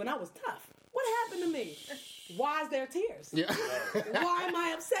 This is when I was tough. What happened to me? Why is there tears? Yeah. Why am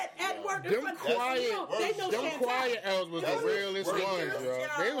I upset at work? in Them front of quiet, They know them Chantal. quiet L's was the realest Worse. ones, yo.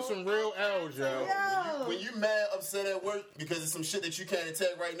 They was some real L's, yo. Yo. When you mad, upset at work because of some shit that you can't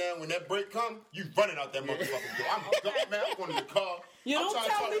attack right now, when that break come, you running out that motherfucking door. I'm going to the car. You I'm don't trying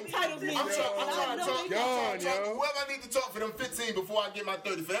tell to me titles mean I'm trying to talk. Gone, yo. Whoever I need to talk for them 15 before I get my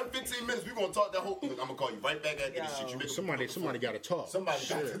 30. For them 15 minutes, we gonna talk that whole. Look, I'm gonna call you right back after this shit. You make Somebody got to talk. Somebody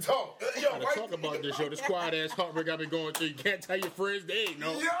got Shit. to talk. Yo, Gotta right? talk about this, yo. This quiet ass heartbreak I've been going through. You can't tell your friends they ain't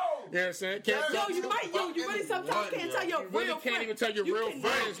know. Yo. You know what I'm saying? Can't Yo, tell You might, you really sometimes can't tell your you really real can't friend. even tell your You real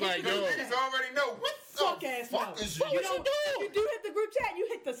cannot. friends like, yo. Niggas already know. What Fuck the ass fuck mouth. is you? You know, if you do hit the group chat, you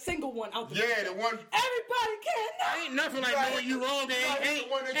hit the single one out the group Yeah, chat. the one. Everybody can know. Ain't nothing like Right. knowing you wrong. They Right, ain't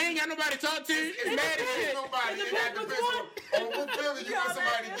the one that got nobody to talk to. It's mad as shit. Nobody. Is And it that black depends on what feeling you want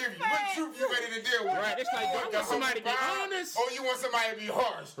somebody to give you. What truth you ready to deal with? Right, it's like, I want somebody to be honest. Or you want somebody to be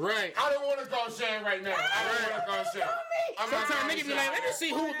harsh. Right. I don't want to call Shane right now. I don't want to call Shane. I'm not Sometimes calling niggas be Shane. like, let me see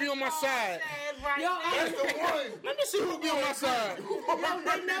who would be on my side. Yo, That's the one. Let me see who would be on my side.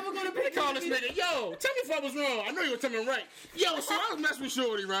 they never gonna They pick call this you. nigga, yo, tell me if I was wrong. I know you were telling me right. Yo, so I was messing with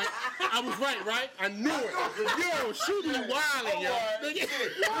Shorty, right? I was right? I knew it. Yo, shoot me wildin', yo. Nigga. You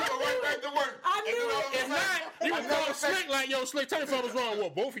go right back to work. I knew And then all of a If sudden- not, you would call Slick like, yo, Slick, tell me if I was wrong. Well,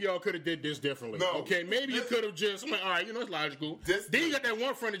 both of y'all could have did this differently. No. Okay, maybe you could have just, I'm like, all right, you know, it's logical. Then you got that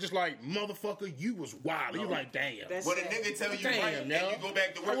one friend that just like, motherfucker, you was wild. You like, damn. When a nigga tell you Damn, right, and yo. you go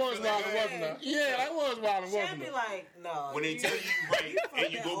back to work. I was feeling wild, good. wasn't I? Yeah, I was wild, She'll wasn't be I? like, no. When they tell you right,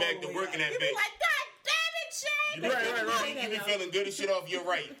 and you go back to work in that You be bitch. like, God damn it, Shane. Right. You be feeling good as shit off your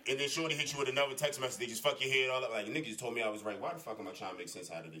right, and then Shorty hit you with another text message. They just fuck your head all up. Like, niggas told me I was right. Why the fuck am I trying to make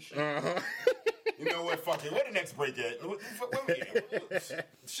sense out of this shit? Uh-huh. You know what? Fuck it. Where the next break at? What the fuck? Where we at?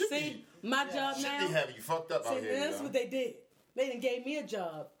 Should See, my job be now. having you fucked up out See, here. that's yo. what they did. They done gave me a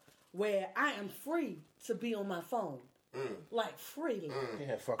job where I am free to be on my phone. Like freely.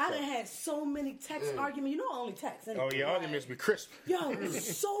 Yeah, fuck I up. done had so many text arguments. You know I only text. Oh, yeah, arguments be crisp. Yo,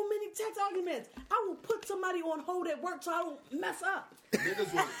 so many text arguments. I will put somebody on hold at work so I don't mess up.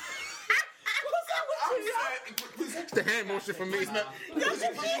 Niggas will. What's up with you, yo? It's the hand motion for me. Baby,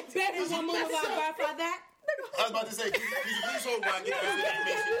 one moment while I verify that. I was about to say, please hold while I get the rest of the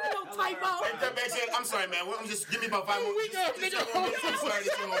information. No typo. And come back saying, I'm sorry, man. Well, I'm just give me about 5 more. We go, nigga. I'm sorry, I'm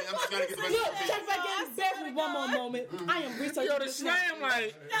just trying to get the rest Look, of the check back in. Bear with me one more moment. I am researching Yo, the this now. slam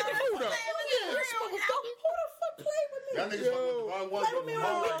like, hold up. Who the fuck play with me? Y'all niggas fucking with the wrong ones. Play with me on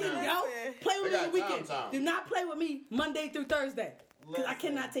the weekend, yo. Play with me on the They got weekend. time. Do not play with me Monday through Thursday. Because I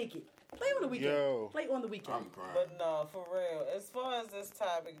cannot take it. Play on the weekend. Yo. Play on the weekend. I'm crying. But no, for real. As far as this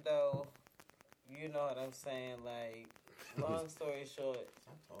topic, though, you know what I'm saying? Like, long story short,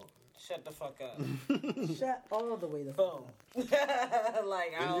 shut the fuck up. Shut all the way the Boom.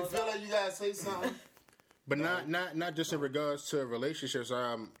 Like, I And you don't feel know. like you gotta say something? But not just in regards to relationships.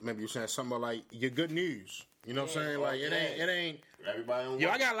 Maybe you're saying something about like your good news. You know what I'm saying? Like it ain't. Everybody on Yo,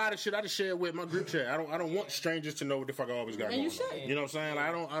 I got a lot of shit I just share with my group chat. I don't want strangers to know what the fuck I always got And going you on. should. You know what I'm saying? Like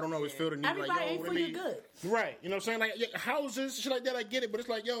I don't always feel the need Everybody like yo, ain't let for me, your good. Right. You know what I'm saying? Like yeah, houses, shit like that, I get it, but it's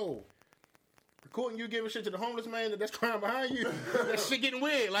like, yo, recording you giving shit to the homeless man that's crying behind you, that shit getting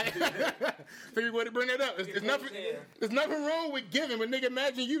weird. Like figure way to bring that up. There's nothing wrong with giving, but nigga,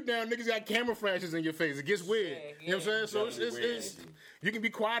 imagine you down, niggas got camera flashes in your face. It gets weird. You know what I'm saying? So it's you can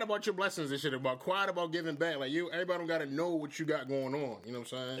be quiet about your blessings and shit, about quiet about giving back. Like everybody don't gotta know what you got going on. You know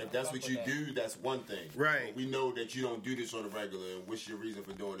what I'm saying? If that's what you do, that's one thing. Right. But we know that you don't do this on a regular, and what's your reason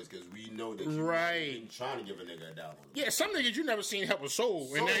for doing this? Because we know that you Right. been trying to give a nigga a dollar. Yeah, some niggas you never seen help a soul,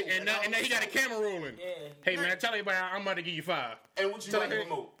 and now he got a camera rolling. Yeah. Hey man, tell everybody I'm about to give you 5. And what you Tell like her-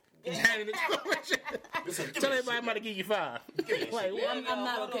 remote? Tell everybody I'm about to give you 5. Like, what? I'm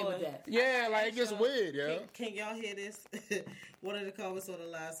not okay with that. Yeah, like it gets weird, yo. Can y'all hear this? One of the comments on the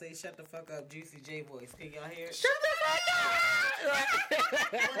live say, "Shut the fuck up, Juicy J voice." Can y'all hear it? Shut the fuck up!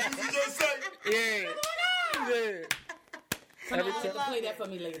 What did you just say? Yeah. Somebody have to play that for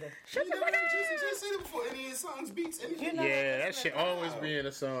me later. You never heard Juicy J say that before? Any of his songs, beats, anything? Yeah, that shit always be in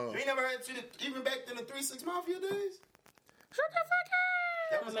the song. You ain't never heard even back in the 3 6 Mafia days? Shut the fuck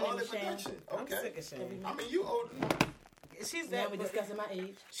That was My all name in is Shan. production. I'm Okay. sick of Shane. I mean, you older. She's Now that. we discussing my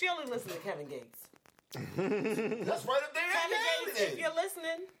age. She only listens to Kevin Gates. That's right up there. Kevin Gates, if you're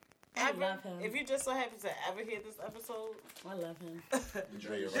listening, I love him. if you just so happen to ever hear this episode, I love him.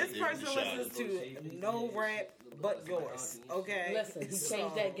 Dre right this there person with the shot. listens to no rap but yours. Okay. Listen, he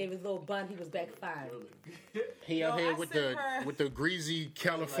changed that, gave his little bun, he was back 5. He out Yo, here I with sent her- the greasy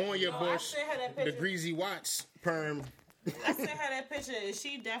California I bush, sent her that the picture. greasy Watts perm. I sent her that picture, and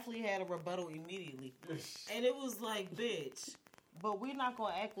she definitely had a rebuttal immediately. And it was like, bitch, but we're not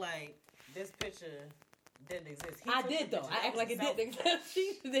gonna act like this picture didn't exist. He I took did the though. picture. I That act like was it a did.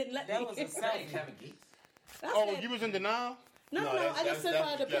 She didn't let That me. was a selfie. I Oh, said- you was in denial? No, that's- I just that's sent her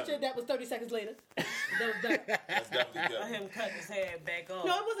the definitely picture Kevin. that was 30 seconds later. That was done. That's definitely Let Kevin. him cut his hair back off.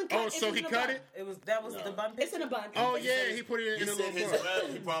 No, it wasn't cut. Oh, It's so just he in a cut bun. it? That was the bun picture. It's in a bun. Oh yeah, he put it He in a said little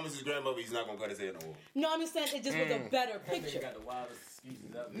bun. he promised his grandmother he's not gonna cut his hair no more. No, I'm just saying it just was a better picture. got the wildest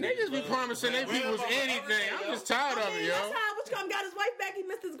excuses out there. Niggas be promising their people's anything. I'm just tired of it, yo. That's how Witchcom got his wife back. He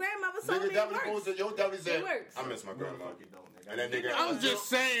missed his grandmother, so Nigga it definitely works. posted, yo definitely said, It works. I miss my grandma. And that nigga, I'm just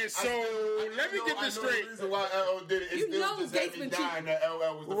saying, so let me get this straight. The reason why LL did it is You still know just Gates had me been dying that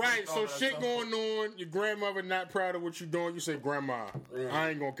LL was the Right, first so song shit that I going on, your grandmother not proud of what you doing, you say, Grandma,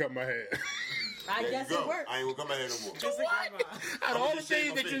 I ain't gonna cut my hair. I There guess you it go. works. I ain't gonna come out here no more. Just a grandma. Out of all the just shave things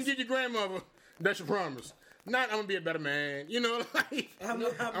my that you can face. get your grandmother, that's your promise. Not, I'm gonna be a better man. You know, like, I'm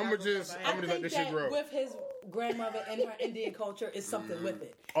gonna just I let think this shit that grow. with his grandmother and her Indian culture is something with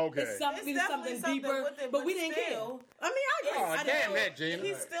it. Okay. It's something, It's definitely something deeper, something with it, but we but didn't still- care. I mean, I guess. Oh, I damn didn't that, Gina.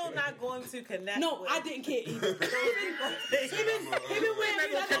 He's still not going to connect. No, with I didn't care either. He been wearing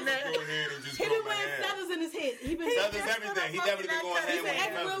feathers. He He been wearing feathers in his head. He been Feathers everything. He definitely been going He ham been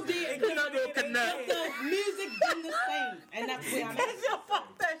acting real with the feathers. dead. You're not gonna connect. The music done the same, and that's where I'm at. Yo,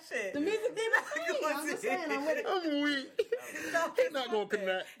 fuck that shit. The music did the same. I'm just saying, I'm with it. I'm weak. He's not gonna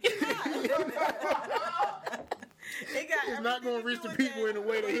connect. He's not gonna reach the people in the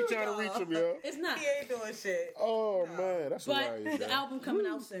way that he's trying to reach them, yo. It's not. He ain't doing shit. Oh man, that's But hilarious. the yo. album coming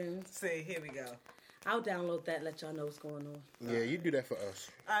out soon. See, here we go. I'll download that, let y'all know what's going on. Yeah, you do that for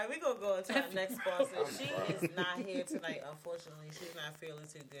us. All right, we're going to go into our next sponsor. She is not here tonight, unfortunately. She's not feeling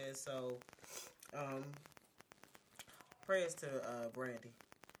too good, so prayers to Brandy.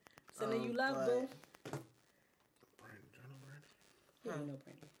 Sending you love, but- boo. Yeah, you know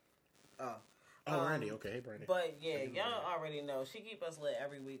Brandy. Oh. Oh, Randy. Okay, hey, Brandy. But yeah, y'all already know. She keep us lit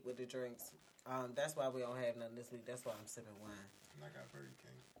every week with the drinks. That's why we don't have none this week. That's why I'm sipping wine. And I got Burger King.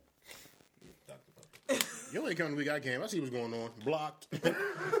 Dr. Pepper. You ain't coming the week I came. I see what's going on. Blocked. You know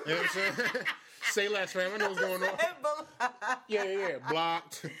what I'm saying? Say less, fam. I know what's going on. Yeah.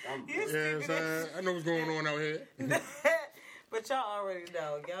 Blocked. You You know what I'm stupid saying? I know what's going on out here. But y'all already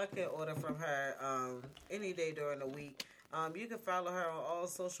know. Y'all can order from her any day during the week. You can follow her on all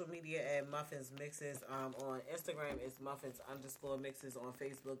social media at Muffins Mixes. On Instagram, it's Muffins_Mixes. On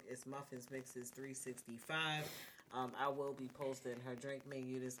Facebook, it's Muffins Mixes 365. I will be posting her drink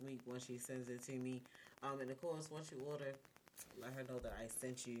menu this week when she sends it to me. And of course, once you order, let her know that I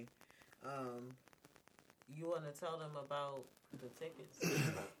sent you. You want to tell them about the tickets?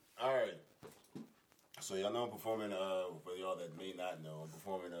 All right. So y'all know I'm performing, for y'all that may not know, I'm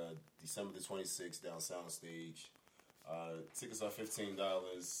performing December the 26th down Soundstage. Tickets are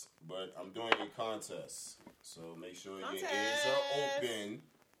 $15, but I'm doing a contest. So make sure your ears are open.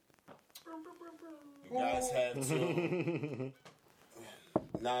 You guys have till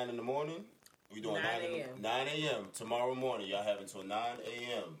 9 in the morning. We doing 9 a.m. tomorrow morning. Y'all have until 9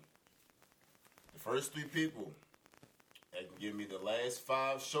 a.m. The first 3 people that can give me the last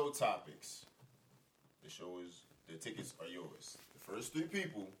 5 show topics. The tickets are yours. The first 3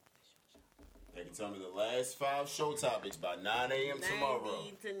 people that can tell me the last 5 show topics by 9 a.m. tomorrow.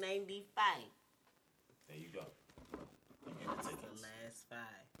 90 to 95. There you go. You get the The tickets. last 5.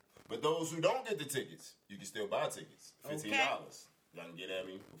 But those who don't get the tickets, you can still buy tickets. $15. Okay. Y'all can get at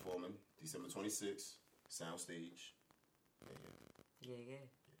me performing December 26th, Soundstage. Yeah.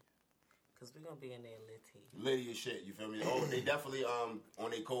 Because we're going to be in there litty. Litty as shit, you feel me? Oh, they definitely, on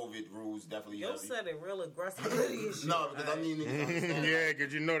their COVID rules, definitely Yo heavy. said it real aggressive. Litty as shit. No, because I mean niggas understand. Yeah,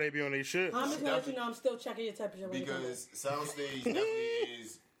 because you know they be on their shit. I'm just gonna let you know I'm still checking your temperature. When you come Because Soundstage definitely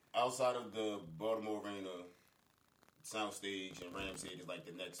is outside of the Baltimore Arena. Soundstage and Ramsey is like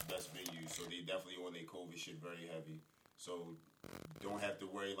the next best venue, so they definitely on their COVID shit very heavy. So don't have to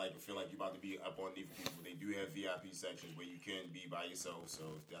worry feel like you're about to be up on these people. They do have VIP sections where you can be by yourself.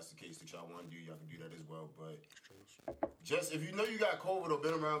 So if that's the case that y'all want to do, y'all can do that as well. But just if you know you got COVID or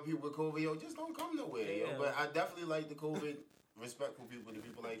been around people with COVID, yo, just don't come nowhere, Yeah. yo. But I definitely like the COVID respectful people, the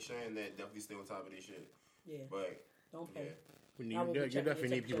people like Shane that definitely stay on top of their shit. Yeah. But Don't pay. yeah. You I will be checking your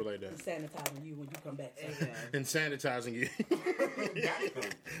definitely need people like temperature that. and sanitizing you when you come back. So. And sanitizing you.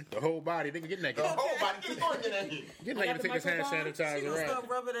 The whole body. They can get naked. The whole body, get going in here. Get I naked got and the take this hand microphone. She sanitizer gonna right. start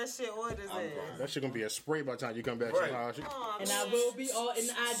rubbing that shit on his ass. That shit gonna be a spray by the time you come back. Right. Oh, And I will be all in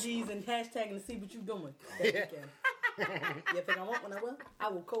the IGs and hashtagging to see what you doing that weekend. You think I won't when I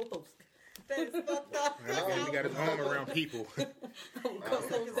will co-host. That's fucked up. He got his arm around people. I will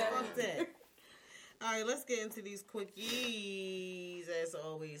co-host that. Fuck that. All right, let's get into these quickies. As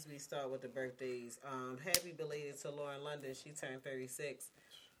always, we start with the birthdays. Happy belated to Lauren London. She turned 36.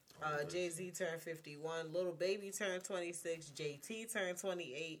 Jay-Z turned 51. Little Baby turned 26. JT turned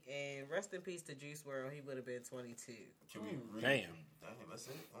 28. And rest in peace to Juice WRLD. He would have been 22. Can we read? Damn. That's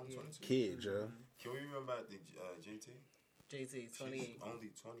it. Only 22. Kid, Joe. Can we remember about the JT? JT, 28.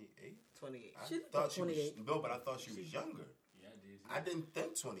 Only 28. 28. She looked Thought like she was 28. no, but I thought she was younger. Yeah, I did. I didn't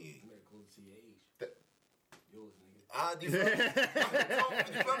think 28. You better go to your age. That- Yours, nigga. You feel me?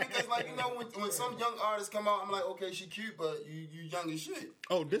 You feel me? Because like you know when some young artists come out, I'm like, okay, she cute, but you young as shit.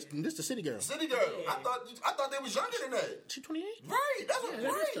 Oh, this the city girl. City girl. I thought they was younger than that. She 28. Right. That's what. Yeah, that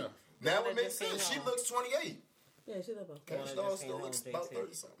is Right. tough. Now it Wanna makes just sense. say She no. looks 28. Yeah, she looked about. Cash Wanna Doll just say still no, looks JT. about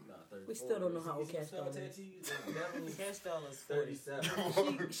 30 something. Nah, 34. We still don't know how old Cash Doll is. Cash Doll is 40.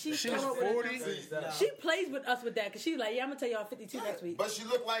 37. She She's come up with 40. a- She plays with us with that because she's like, yeah, I'm gonna tell y'all 52 next week. But she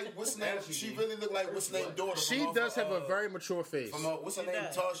looked like what's her name? She really looked like what's her name daughter. She from off does of, have a very mature face. From what's her She name?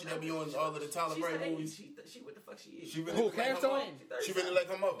 does. Tasha that be on all of the Tyler She's Perry the age. movies. She what the fuck she is? She really Who, look like Cash her Doll? mother. She really like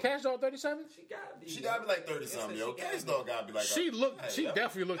her mother. Cash Doll 37. She gotta be. She gotta be like 30 something, yo. she gotta Cash Doll gotta be like. She Hey, yo.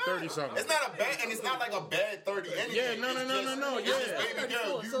 definitely looked 30 something. It's not a bad, and it's not like a bad 30 anything. Yeah, no, It's yeah. just, baby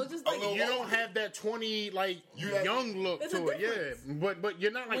girl, So it's just like- a little You don't older. have that 20 like You have- young look It's to a it, yeah. But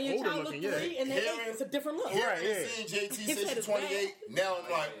you're not like when your older child looking, look 3 yeah. and they're Hearing- 8, it's a different look. Hearing Right, and yeah. seeing JT He since said she's it's 28, now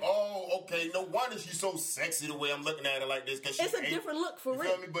I'm like, oh, okay, no wonder she's so sexy the way I'm looking at her like this. Cause she's It's a different look for You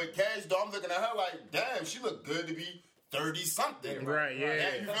real. feel me? But Cash Doll, I'm looking at her like, damn, she look good to be 30 something. Right, yeah.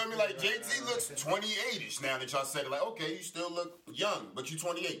 Now, you feel me? Like JT looks 28ish now that y'all said it. Like, okay, you still look young, but you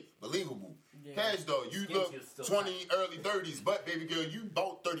 28. Believable. Cash Doll, you look is still 20, early 30s, but baby girl, you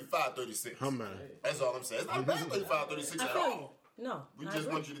about 35, 36. Come on. That's all I'm saying. It's not bad 35, 36 I at feel you. all. No, We I just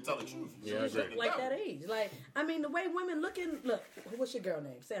agree. want you to tell the truth. Yeah, I agree. Like that age. Like, I mean, the way women looking. Look, what's your girl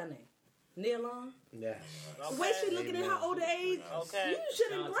name? Say her name. Neil Long. Yeah. The way she looking at her older age, Okay. you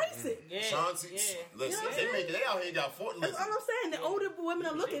should embrace it. Yeah. Chauncey, Yeah. listen, You know what they out here got 40. That's Listen, all I'm saying. The older women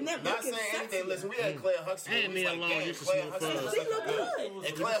are looking, they're not looking saying anything. sexy. Listen, we had Claire Huxtable. And we was Nia like, Long damn, used to Claire smoke Huxtable fuzz. She look look good.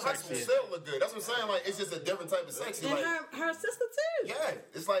 And Claire Huxtable still look good. That's what I'm saying. Like, it's just a different type of sexy. And Like, her sister too. yeah,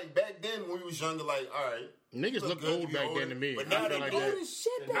 it's like back then when we was younger. Like, all right, Niggas look good to old be back older, then to me. but I now feel they like old that. Old as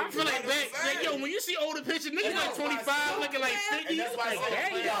shit I back feel then. like back, like, yo, when you see older pictures, niggas like 25 looking like 50. And that's why I Like, said damn,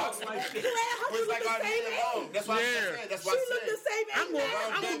 Claire yo. Huxtable Claire was Huxtable like look our the same Nia Long. age. That's why I Yeah. said. That's why She I look the said. same age.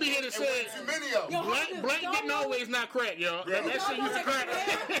 I'm gonna be here to It say wasn't too many of them. Yo, black getting always not crack, yo. That shit used to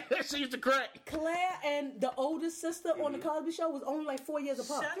crack. That shit used to crack. Claire and the oldest sister on the Cosby Show was only like 4 years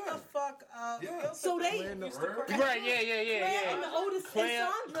apart. Shut the fuck up. Yeah. So they Right, yeah. Claire and the oldest Claire,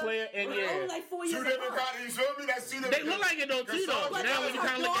 and Sandra Claire, and were yeah. only like 4 Two years different apart. kinds. You feel me? That's two different. They look like it though, too, though. Sandra- Now when you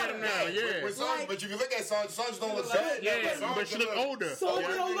kind of look at them now, yeah. With Sandra, Like- but you can look at Sandra don't look bad. Yeah, Sandra but she look older. So Yeah.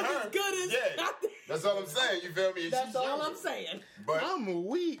 they don't look Her. as good as Yeah. That's all I'm saying. You feel me? And That's she's all younger. I'm saying. But I'm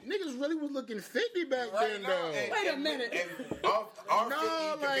weak. Niggas really was looking 50 back right then, now, though. Wait a minute. And our No, 50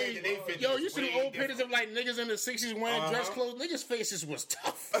 compared to like, their 50 yo, is you see the way old pictures different. of like niggas in the 60s wearing dress clothes. Niggas' faces was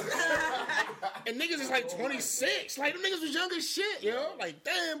tough. And niggas is like 26. Like, them niggas was young as shit, yo. Like,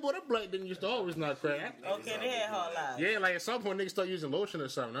 damn, boy, that black didn't used to always not crack. Okay, they had hard lives. Yeah, like at some point niggas start using lotion or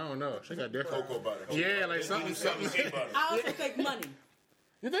something. I don't know. Shit got different. Cocoa butter. Yeah, like something. I also think money.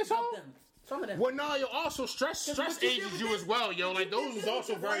 You think so? Help them. Some of them. Well, no, yo, also stress what you ages did you with as well, yo. Like, those was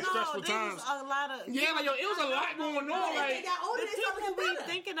also very stressful there times. was a lot of Yeah, like, yo, it was a lot going on. They Like, got older, the they started people looking we better.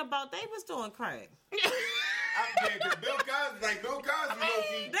 thinking about. They was doing crack. Bill Cosby, like Bill Cosby,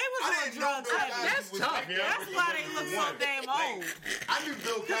 low-key. They was I on didn't know drugs Bill heavy. Cosby That's was tough, like yo. that. That's why they look so damn old. I knew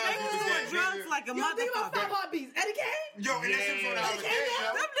Bill Cosby They was was doing that drugs nigga. like a Yo, think about motherfucker. Five Heartbeats. Eddie Kane? Yo, and that shit was on the other day, yo.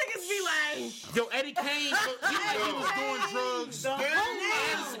 Them niggas be like, yo, Eddie Kane, he like he was doing drugs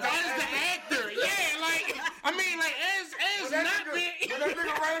as the actor. Yeah, like, I mean, like, as When not being. when that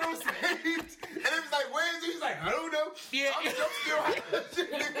nigga ran on stage, and it was like, where is he? He's like, I don't know. Yeah. I'm still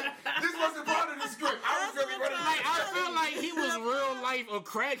This wasn't part of the script. I was really running. Like, I feel like he was real life a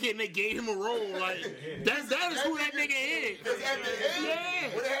crackhead and they gave him a role. Like, that is who that nigga is. Because at the end,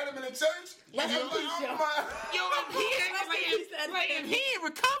 Yeah. when they had him in the church, Rest he in was like, peace, oh yo. my. Yo, if he ain't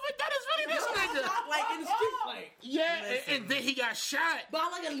recovered, that is really this nigga. Like in the streets, like. Yeah, and then he got shot.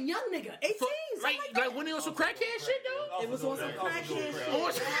 But like a young nigga, 18, For, something like when he was some crackhead shit, though. It was on some crack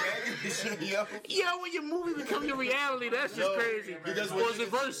shit. Yo. Yo, when your movie become your reality, that's just crazy. Because Or when is it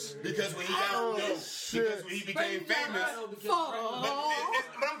verse? Because when he got because when he became famous.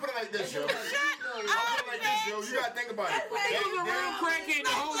 But I'm putting it like this, yo. I'm putting it like this, yo. You gotta think about it. He was a real crackhead the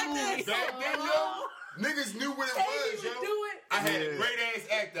whole movie. Back then, yo, niggas knew what it was, yo. I had a great ass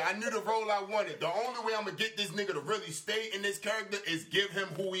actor. I knew the role I wanted. The only way I'm gonna get this nigga to really stay in this character is give him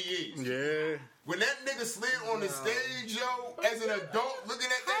who he is. Yeah. When that nigga slid on the stage, yo, as an adult, looking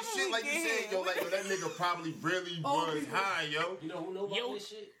at that How did shit, he like you get said, yo, like yo, that nigga probably really was high, yo. You know who know about this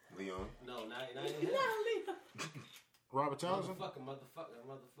shit? Leon. No, not Not Leon. Robert Townsend.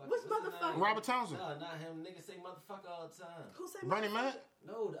 Motherfucker. Which motherfucker? Robert Townsend. No, not him. Niggas say motherfucker all the time. Who said Bernie Mac.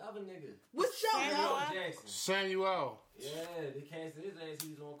 No, the other nigga. What show, Samuel yo? Jackson. Samuel. Yeah, they casted his ass. He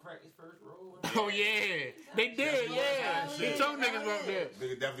was on crack his first role. Oh yeah, they did. Yeah, they told niggas about that.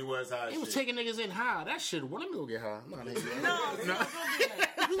 Nigga definitely was high. He was shit. taking niggas in high. That shit. Well, let me go get high. I'm not here. No,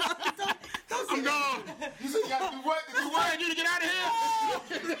 I'm gone. You said you gotta do what? To do I what? need you to get out of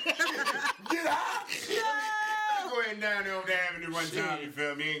here. Get high. Go ahead and down there on the avenue one time. You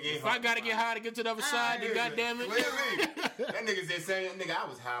feel me? Ain't getting If I gotta get high to get to the other side, then goddamn it. Clearly. That nigga said, saying, nigga, I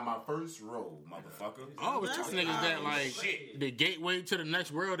was high on my first roll, motherfucker. I always tell niggas that like the gateway to the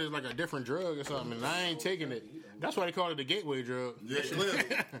next world is like a different drug or something, and I ain't taking it. That's why they call it the gateway drug. Yeah, clearly.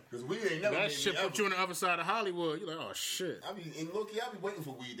 Because we ain't never That made shit me put you on the other side of Hollywood. You're like, oh shit. I be in low-key, I be waiting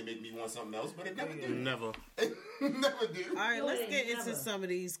for weed to make me want something else, but it never do. Never. Never do. All right, let's get into Never. some of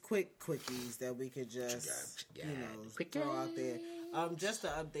these quickies that we could just, throw out there. Just to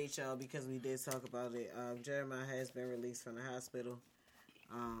update y'all, because we did talk about it, Jeremiah has been released from the hospital.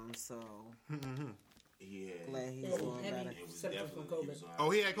 So Yeah. glad he's Yeah, doing heavy. better. It was Symptoms definitely, from he was COVID. on- Oh,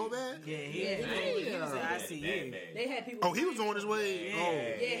 he had COVID? Yeah, he Yeah. was in ICU. They had people. Oh, he was on his way.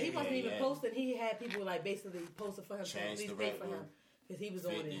 Yeah, he wasn't even Yeah. posting. He had people like basically posting for him to at Chance least the pay for Rapper. him because he was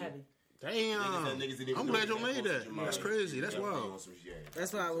on it 50. heavy. Damn. Niggas didn't even I'm know glad you that made posted that. Jamal. That's crazy. That's Definitely wild. on some shit.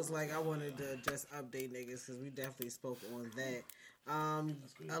 That's why I was like, I wanted to just update niggas because we definitely spoke on that. A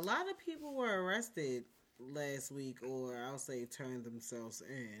lot of people were arrested last week, or I'll say turned themselves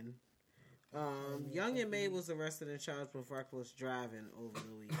in. Young and May was arrested and charged with reckless driving over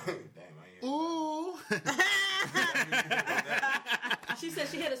the weekend. Damn, I ain't. Ooh. She said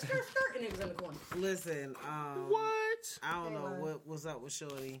she had a skirt and it was in the corner. Listen, What? I don't know what was up with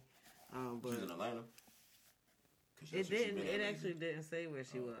Shorty, She was in but Atlanta. 'Cause it that's where she didn't. been It at actually lately. didn't say where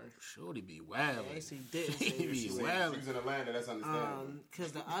she was. Shorty be wild. It actually didn't She say where be she was. She wild. was in Atlanta. That's understandable.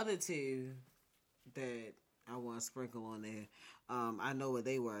 Because the other two that I want to sprinkle on there, I know what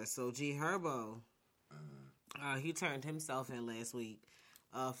they were. So G Herbo, he turned himself in last week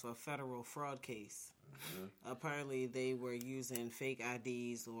for a federal fraud case. Apparently, they were using fake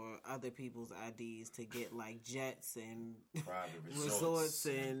IDs or other people's IDs to get like jets and Private resorts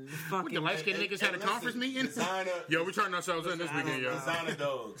and What, fucking. the light skinned niggas had a conference meeting? Designer. Yo, we turning ourselves in this weekend, yo. Designer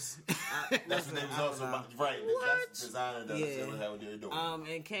dogs. That's what they was also about. Right. That's designer dogs. Yeah. That's what they're doing.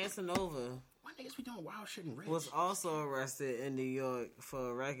 And Casanova Why niggas be doing wild shit and rich? was also arrested in New York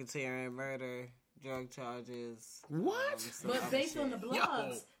for racketeering, murder, drug charges. What? some But other based on the shit.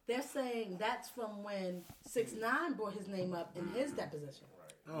 blogs, they're saying that's from when 6ix9ine brought his name up in his deposition.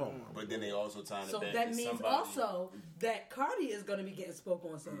 Oh. But then they also tied it So back that to means somebody. also that Cardi is going to be getting spoke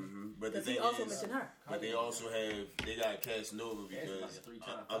on soon. But the Because he thing also is, mentioned her. But they also they got Casanova because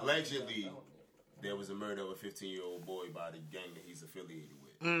allegedly there was a murder of a 15-year-old boy by the gang that he's affiliated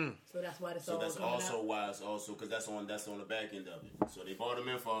with. So that's why this So all that's coming also out. why it's also because that's on the back end of it. So they brought him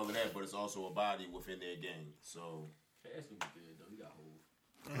in for all of that, but it's also a body within their gang. So Cash would be good though. He got hold.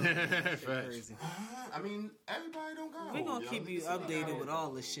 Facts. Crazy. I mean, everybody don't got. We're hold, gonna yo. keep you updated with all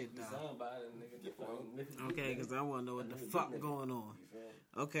this shit though. Somebody, nigga. Okay, because I want to know what the fuck going on.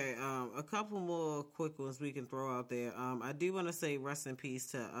 Okay, a couple more quick ones we can throw out there. I do want to say rest in peace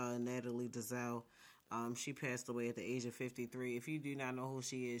to Natalie Desselle. She passed away at the age of 53. If you do not know who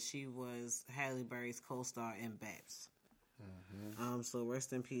she is, she was Halle Berry's co-star in Babs. So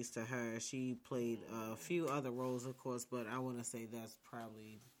rest in peace to her. She played a few other roles, of course, but I want to say that's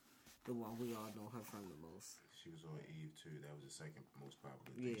probably the one we all know her from the most. She was on Eve too. That was the second most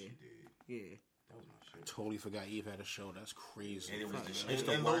popular thing she did. Yeah. That was my shit. Totally forgot Eve had a show. That's crazy. And it was I used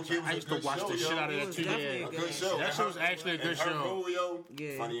to and watch, low-key, it was I a used to good watch show, the yo. shit out of It that was too. definitely Yeah. A good show. That show was actually a good And her show. role, yo,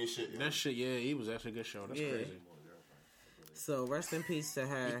 Yeah. funny as shit. Yo. That shit, yeah, he was actually a good show. That's Yeah. crazy. So rest in peace to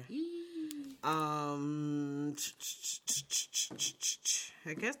her. I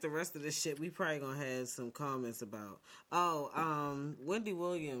guess the rest of this shit we probably gonna have some comments about. Wendy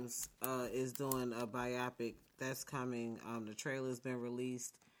Williams is doing a biopic that's coming. The trailer's been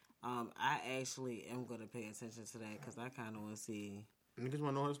released. I actually am gonna pay attention to that because I kind of want to see. Niggas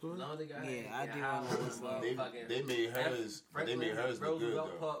want to know her story? No, they got Yeah, I do wanna know this one. They made hers. They made hers look good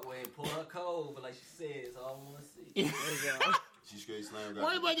Roosevelt though. Parkway pull her cold, but like she said, it's all I want to see. There you go. She straight slammed.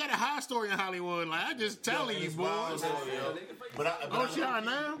 Why everybody got a high story in Hollywood? Like, I just telling you, It's boys. wild, yo. But Oh, she are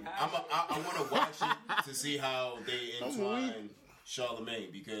now? I want to watch it to see how they entwine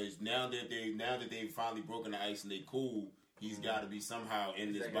Charlemagne because now that they've finally broken the ice and they cool, he's got to be somehow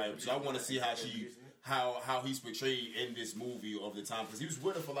in this bio. So I want to see how he's portrayed in this movie of the time because he was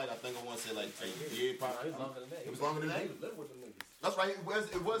with her for like I think I want to say like a year. Probably. It was longer than that. It was longer than that? He was living with them niggas. That's right.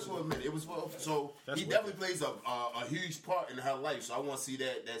 It was for a minute. It was for so That's he wicked. definitely plays a huge part in her life. So I want to see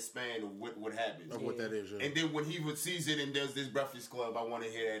that span of what happens. Of what that is, yeah. And then when he sees it and does this Breakfast Club, I want to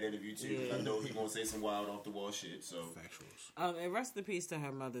hear that interview too. 'Cause I know he gonna say some wild off the wall shit. So Factuals. And rest in peace to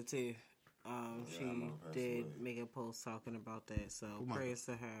her mother too. She I know, passed did away. make a post talking about that. So prayers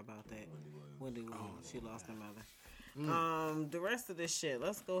to her about that. Wendy Williams, she lost her mother. The rest of this shit,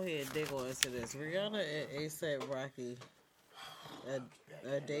 let's go ahead and dig on into this. Rihanna and ASAP Rocky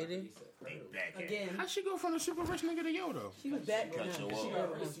dating. Again, How she go from the super rich nigga to yo though? she was back with Show him. up. She got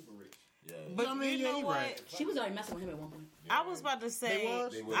with him. Super rich. Yeah. But I mean, you yeah, know you what? right. She was already messing with him at one point. I was about to say, They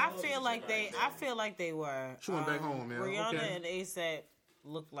was? I feel like they were. She went back home, yeah. Rihanna Okay. and ASAP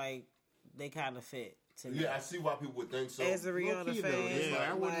look like they kind of fit to me. Yeah, I see why people would think so. As a Rihanna Low-key, though, fan,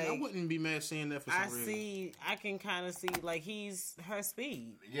 yeah, I like, wouldn't be mad seeing that for some I reason. I can kind of see, like, he's her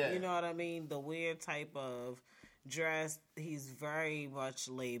speed. Yeah. You know what I mean? The weird type of dress. He's very much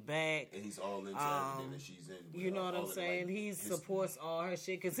laid back. And he's all into everything that she's in. You know what All I'm of, saying? like, He his- supports all her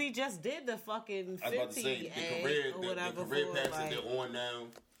shit because he just did the fucking 50 I was about to say ad or the whatever career for, path like, that they're on now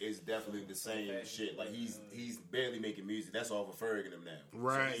is definitely the same shit. Like he's barely making music. That's all for Ferg and them now.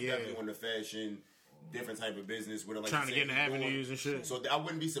 Right, So he's yeah. definitely on the fashion, different type of business. With like Trying to you get said, in the he's avenues and shit. So I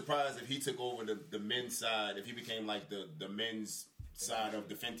wouldn't be surprised if he took over the men's side. If he became like the men's side of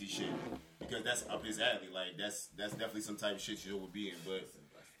the Fenty shit, because that's up his alley. Like that's definitely some type of shit you would be in. But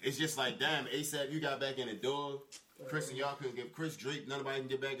it's just like, damn, ASAP, you got back in the door. Chris and y'all couldn't get Chris Drake. Nobody can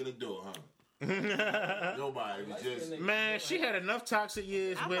get back in the door, huh? Nobody. It was just. Man, she had enough toxic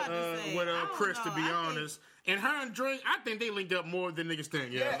years I'm with about to say, I don't Chris, to know. be I think- honest. And her and Drake, I think they linked up more than niggas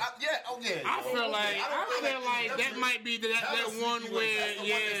think. Yeah, I feel like that might be that one where,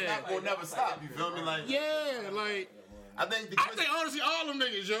 It's not gonna never stop. You feel me? Like yeah, like. I think honestly all them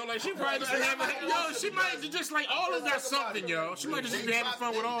niggas, yo. Like she probably just she might just like all of them got something, yo. She might just be having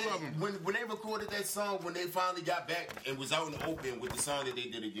fun with all of them. When they recorded that song, when they finally got back and was out in the open with the song that they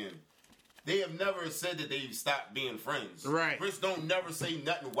did again, they have never said that they stopped being friends. Right. Chris don't never say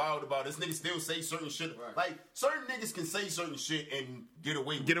nothing wild about it. This nigga still say certain shit. Right. Like certain niggas can say certain shit and get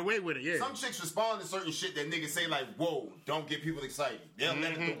away with Get it. away with it, yeah. Some chicks respond to certain shit that niggas say like, whoa, don't get people excited. They'll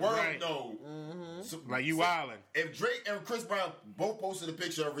let the world right. know. So, Like you wildin'. if Drake and Chris Brown both posted a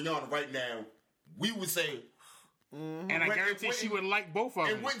picture of Rihanna right now, we would say, And I When- guarantee when- she would like both of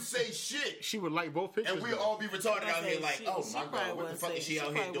and them. wouldn't say shit. She would like both pictures. And we'll though. all be retarded out here like, She- oh she my probably God, what the wouldn't fuck say- is she she out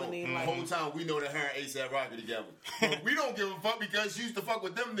here probably doing? wouldn't even The like whole time we know that her and A$AP Rocky together. But we don't give a fuck because she used to fuck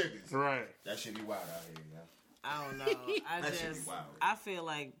with them niggas. Right. That shit be wild out here, man. I don't know. That shit be wild. I feel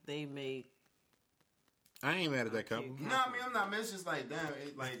like they make. I ain't mad at that couple. No, I mean, I'm not, man. It's just like, damn,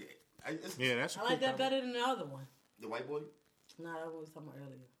 it's Yeah, that's a I cool like that couple. better than the other one. the white boy. Nah, that one we was talking about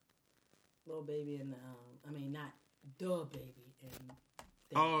earlier. Little baby and not the baby and.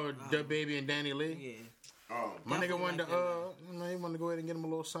 Oh, the baby and Danny Lee. Yeah. Oh, My nigga Definitely wanted like to, he wanted to go ahead and get him a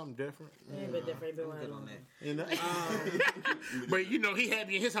little something different. Ain't a bit different. Been Good one on that. You know? But, you know, he had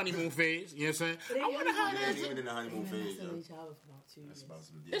me in his honeymoon phase. You know what I'm saying? I wonder how they that ain't is. even in the honeymoon phase, yo. each other for about 2 That's years. about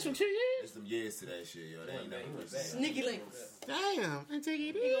some It's from 2 years? It's some years to that shit, yo. They ain't never been that. Sneaky links. Damn. And take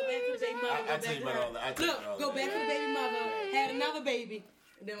it You go back to the baby mother. I go tell back you to about her. all that. I tell you about all Look, go that. back to the baby mother. Had another baby,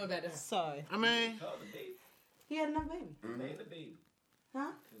 and then went back to her. Sorry. I mean, Call the baby. He had another baby, Man the baby.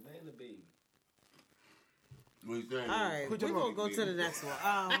 huh? Man the baby. What you saying? All right, we're gonna go to the next one.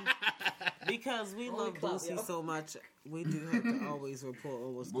 Because we Only love club, Boosie yo. so much, we do have to always report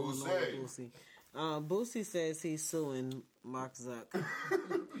on what's going on with Boosie. Boosie says he's suing Mark Zuck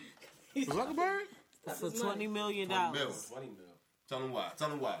Zuckerberg? for $20 million. 20 mil. 20 mil. Tell him why. Tell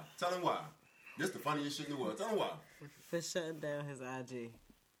him why. Tell him why. This the funniest shit in the world. Tell him why. For shutting down his IG.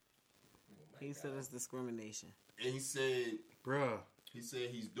 He said it's discrimination. And he said Bruh.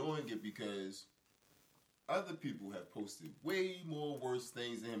 he's doing it because other people have posted way more worse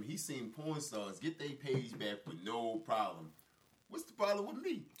things than him. He's seen porn stars get their page back with no problem. What's the problem with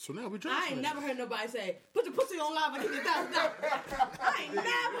me? So now we I dropping ain't it. never heard nobody say, "Put your pussy on live and get $1,000." I ain't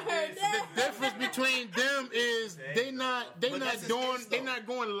never heard that. The difference between them is they not But that's his case, they though. not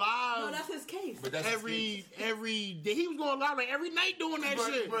going No, live that's his case. But that's his every case. day. He was going live like every night doing that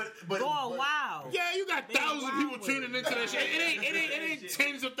shit. Going wild. Yeah, you got They thousands of wild people with tuning into that shit. It ain't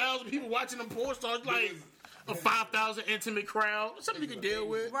tens of thousands of people watching them porn stars. Like a 5,000 intimate crowd. Something you can deal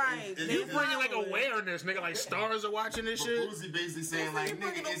with. Right. And They You bringing like wild with it. awareness, nigga. Like stars are watching this But shit. Boosie basically saying like,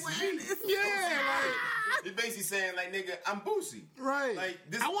 nigga, it's me. Yeah, He basically saying like, nigga, I'm Boosie. right. Like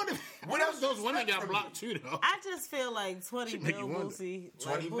this. I wonder what else those women got blocked too, though. I just feel like 20 Should make mil, you wonder. Boosie.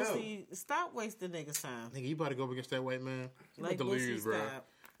 20 Like, mil. Boosie, stop wasting niggas' time. Nigga, you about to go up against that white man. You Like, about to lose, Boosie, bro. stop.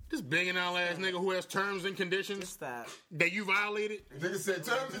 This billionaire ass nigga who has terms and conditions Stop. that you violated. Nigga said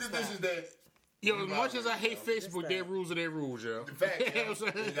terms and conditions that. Yo, as much as I hate Facebook, their rules are their rules, yo. In fact, You know what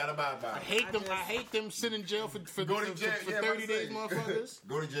I'm saying? you gotta abide by I it. hate them. I hate them sitting in jail for Go to jail, for yeah, 30 I'm days, saying. motherfuckers.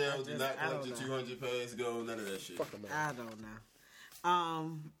 Go to jail, do not I collect don't your know. 200 pass, go, none of that shit. Fuck 'em, man. I don't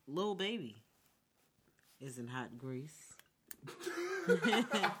know. Lil Baby is in hot grease.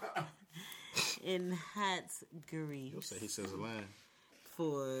 In hot grease. You'll say he says a line.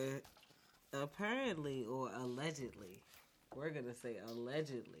 For apparently or allegedly, we're gonna say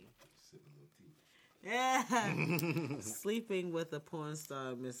allegedly, sleeping with a porn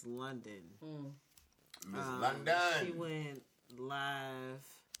star, Miss London. Miss She London. went live.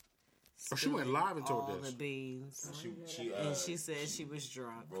 Oh, she went live and told all this. the beans, She and she said she was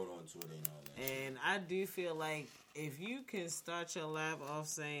drunk. wrote on Twitter and all that. And I do feel like if you can start your live off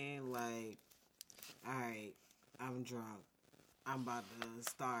saying like, "All right, I'm drunk. I'm about to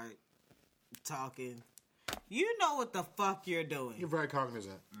start talking." You know what the fuck you're doing. You're very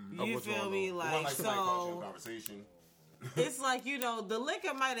cognizant of You what's feel going me? on. One Like, like somebody caught you in so conversation. it's like, you know, the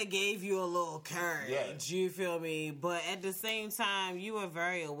liquor might have gave you a little courage. Yeah. You feel me? But at the same time, you were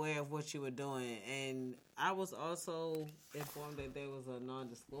very aware of what you were doing. And I was also informed that there was a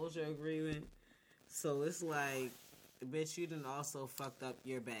non-disclosure agreement. So it's like, bitch, you done also fucked up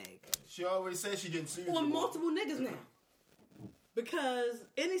your bag. She always said she getting sued. On multiple niggas now. Because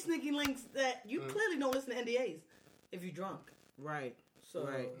any sneaky links that you clearly don't listen to NDAs if you drunk. Right. So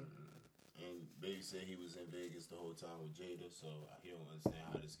Right. And Baby said he was in Vegas the whole time with Jada, so he don't understand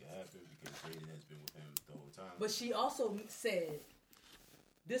how this could happen because Jada has been with him the whole time. But she also said,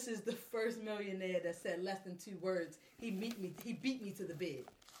 "This is the first millionaire that said less than 2 words. He beat me to the bed."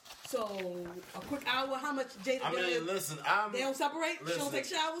 So a quick hour. How much Jada? I mean, did? listen, They don't separate. She don't listen. take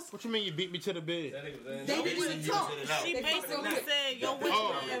showers. What you mean you beat me to the bed? That nigga was in. They Bitch, didn't you even just talk. said it out. She They basically fucking- said, yo, he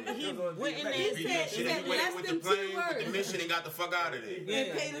went in there. He said He less went than with the 2 plane, with the words. mission, and got the fuck out of there.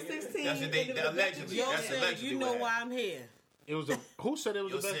 They paid the 16. That's what they and it was allegedly. Yo That's said, allegedly you what know happened. why I'm here. It was who said it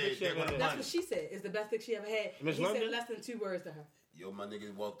was Yo the best said thing she they're ever gonna had? That's what she said. It's the best thing she ever had. Miss He London? said less than 2 words to her. Yo, my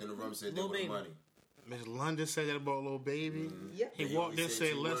niggas walked in the room, said they Lil were the Baby. money. Miss London said that about Lil Baby. Yep. He He walked only in, said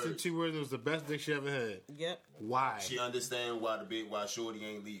said 2 less than words. 2 words. It was the best thing she ever had. Yep. Why? She understand why Shorty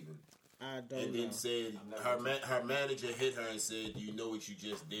ain't leaving. I don't And know. then said her manager hit her and said, "Do you know what you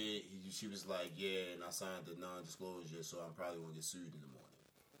just did?" She was like, "Yeah," and I signed the non-disclosure, so I'm probably gonna get sued in the morning.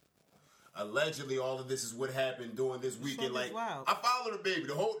 Allegedly, all of this is what happened during this weekend. Fuck is Like, wild. I followed the baby,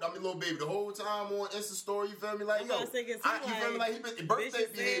 Lil Baby, the whole time on Insta story. You feel me? Like, I'm yo, about to say, 'cause he you feel me? like, Like, he been birthday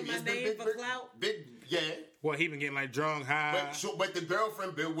bitches saying behavior. my It's been name for clout? big, yeah. What, he been getting like drunk, high? But the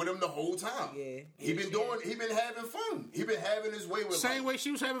girlfriend been with him the whole time. Yeah. He been having fun. He been having his way with Same life. way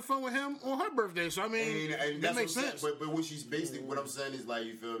she was having fun with him on her birthday. So I mean, And that that's makes what I'm sense. saying. But what she's basically, what I'm saying is like,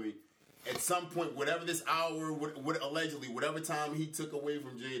 you feel me? At some point, whatever this hour, what allegedly, whatever time he took away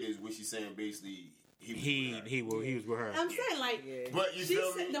from Jada is what she's saying. Basically, he was with her. I'm saying, like, But you she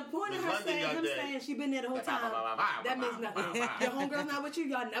feel said, me? the point of Miss her London saying, got him that. saying she been there the whole time, that means nothing. Your homegirl's not with you.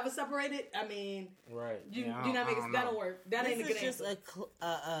 Y'all never separated. I mean, Right. you know what I mean? That don't work. That ain't a This good is just answer.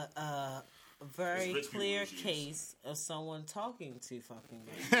 a very It's rich people clear issues. case of someone talking too fucking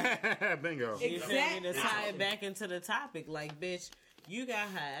much. Bingo. You feel me? To Exactly. tie it back into the topic, like, bitch, you got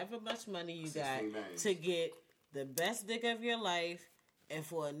however much money you got 16 bands. to get the best dick of your life, and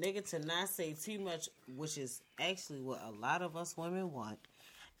for a nigga to not say too much, which is actually what a lot of us women want.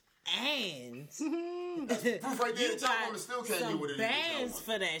 And Proof right there, you the top got woman still can't some get what it is. bands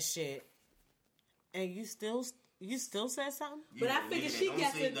for that shit, and you still said something. But I figure she don't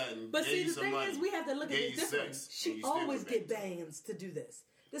gets say it. nothing. But Gave see, you the some thing money. is, we have to look at Gave it you differently. sex, and She you still always went get back. bands to do this.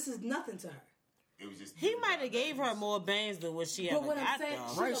 This is nothing to her. It was just He might have gave her more bands than what she But ever what I'm got, saying, though.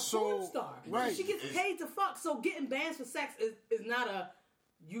 she's Right, a so- porn star. right. She gets paid to fuck. So getting bands for sex is not a,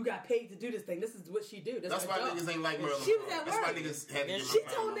 you got paid to do this thing. This is what she do. That's her why job. niggas ain't like Marilyn She was Monroe. at That's why work. niggas had to give She her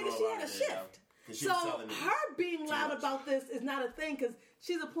told Marilyn niggas she Monroe had a out there, shift. Cause she So was telling niggas her being too loud much. about this is not a thing because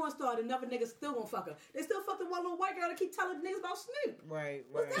she's a porn star and another nigga still won't fuck her. They still fuck the one little white girl that keep telling niggas about Snoop. Right,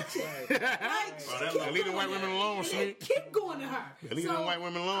 What's that shit? right. Like, that she like- keep Leave the going white women there. alone, And Snoop. keep going to her. Leave them white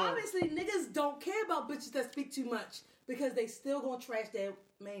women alone. Obviously, niggas don't care about bitches that speak too much because they still gonna trash their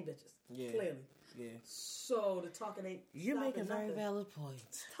main bitches. Yeah. Clearly. Yeah. So the talking ain't You make a stopping very nothing. valid point.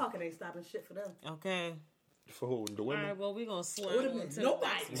 Talking ain't stopping shit for them. Okay. For who? The All women? right, well, we're going to slide Wait a on minute. to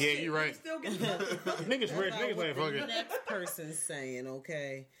Nobody. the next Yeah, you're right. Still getting nothing. Niggas rich. Niggas what like fuck the it. next person's saying,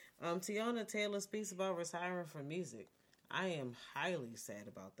 okay? Tiana Taylor speaks about retiring from music. I am highly sad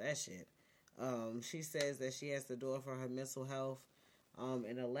about that shit. She says that she has to do it for her mental health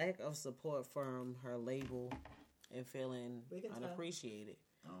and a lack of support from her label and feeling We can tell. unappreciated.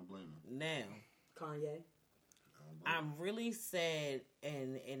 I don't blame him. Now, Kanye. I'm really sad,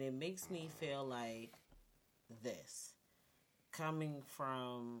 and it makes me feel like this. Coming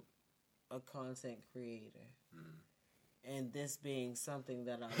from a content creator, and this being something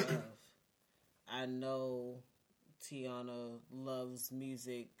that I love, I know Tiana loves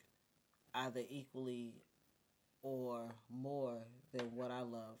music either equally or more than what I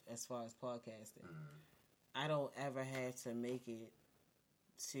love as far as podcasting. I don't ever have to make it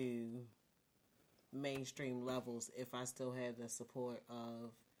to mainstream levels if I still have the support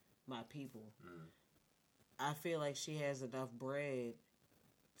of my people. I feel like she has enough bread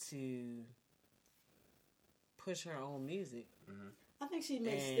to push her own music. I think she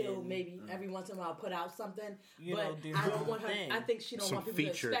may And- still maybe every once in a while put out something, You but know, do I her don't want her. thing. I think she don't Some want people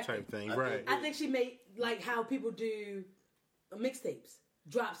to feature expect type it. thing, I right? think- I think she may like how people do mixtapes.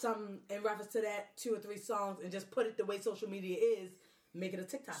 Drop something in reference to that 2 or 3 songs and just put it the way social media is. Make it a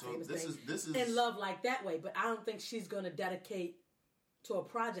TikTok So famous this thing. is And love like that way. But I don't think she's going to dedicate to a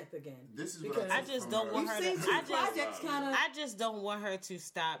project again. This is what because I I took just from don't her. want We've her seen to. two I just, projects kind of. I just don't want her to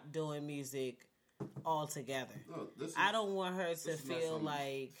stop doing music altogether. No, this is, I don't want her this to is not feel some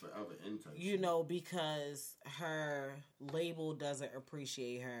like, forever end type you shit. know, because her label doesn't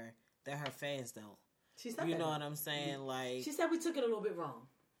appreciate her, that her fans don't. She said You that. know what I'm saying? Like, She said we took it a little bit wrong.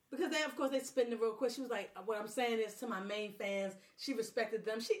 Because they, of course, they spin it real quick. She was like, "What I'm saying is to my main fans, she respected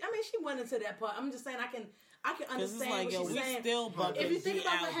them." She went into that part. I'm just saying I can because it's understand like, what yo, she's we saying. still bumping If you think the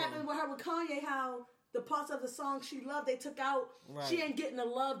about what album. happened with her with Kanye, how the parts of the song she loved they took out, Right. she ain't getting the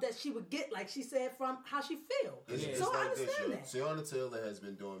love that she would get, like she said, from how she feel. It's So I like this, understand yo. that. Tiana Taylor has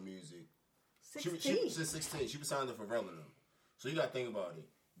been doing music. 16. She was 16. She was signed to Pharrell and them. So you got to think about it.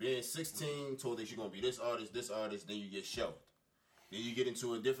 Being 16, told that you're going to be this artist, then you get shelved. Then you get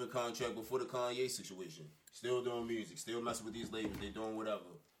into a different contract before the Kanye situation. Still doing music, still messing with these labels, they doing whatever.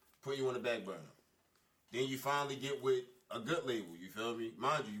 Put you on the back burner. Then you finally get with a good label, you feel me?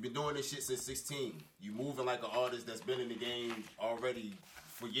 Mind you, you've been doing this shit since 16. You moving like an artist that's been in the game already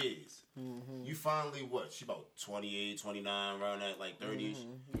for years. You finally, what? She about 28, 29, around that, like 30s.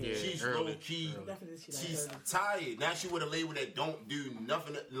 Yeah, She's early. low-key. Definitely she like She's her. tired. Now she with a label that don't do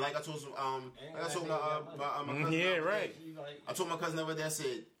nothing. Like I told my cousin. Yeah, the other right. day. I told my cousin the other day, I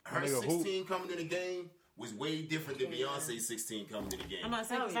said, her Nigga, who? 16 coming in the game was way different than Beyonce's 16 coming in the game. I'm not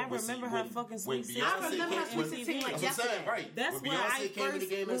saying, because I When- remember her fucking when Sweet 16. I remember her came- Sweet 16 like That's what I'm saying, yesterday. right. That's when when Beyonce I came in the first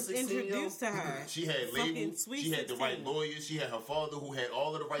game at was 16, introduced to her. she had Fucking label, Sweet she had the right 16. lawyers, she had her father who had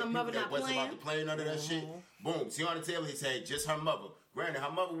all of the right Her people mother that not wasn't about playing. to play none of that shit. Boom. Tiana Taylor has had just her mother. Granted,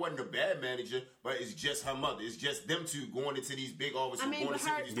 her mother wasn't a bad manager, but it's just her mother. It's just them two going into these big offices. I mean, going but to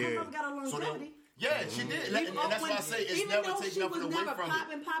her, see her mother got a So longevity. then, yeah, she did. And Even that's why I when- say it's even never though taken she nothing was away never from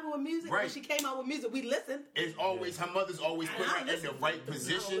it. popping with music, Right. when she came out with music, we listened. It's always her mother's always put And I her in the listen right to- I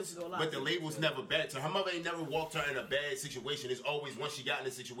positions, listen to a lot but of the people. label's never backed her. Her mother ain't never walked her in a bad situation. It's always once she got in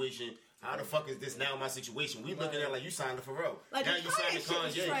a situation, how the fuck is this now my situation? We looking at it like you signed to Pharrell. Like, now the you signed to Kanye shit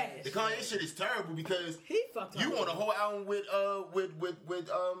was Kanye. trash. The Kanye shit is terrible because He fucked her you up. on a whole album with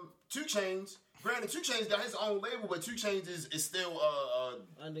 2 Chainz. Granted, 2 Chainz got his own label, but 2 Chainz is still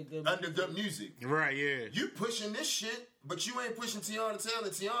Under good under good music. Right, yeah. You pushing this shit, but you ain't pushing Tiana Taylor.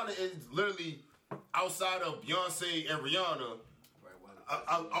 Tiana is literally outside of Beyonce and Rihanna,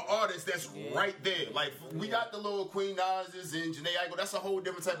 an artist that's right there. Like we got the little Queen Nas's and Janae Aiko. That's a whole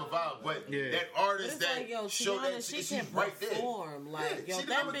different type of vibe. But Yeah. that But artist it's that like, yo, show Tiana, that she she's can right there. perform. Like, yo, she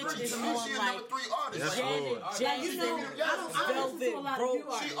that number bitch 3. is To me, on, she a like, number 3 artist. That's Like, Lord. Janet You know, Jackson, I don't listen to a lot of Velvet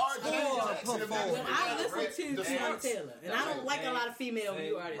new artists. She are Janet Or Jackson. perform. But I listen to The Tiana Smarts. Taylor, and I don't like a lot of female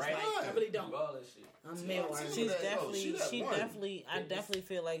new artists. Like, I really don't. All that shit. I'm male artist. She's that, yo, definitely, she that she one. definitely, I definitely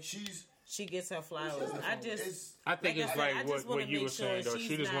feel like She's. she gets her flowers. I just, It's, I think Like I it's said, I like just what wanna you were make sure saying, though. She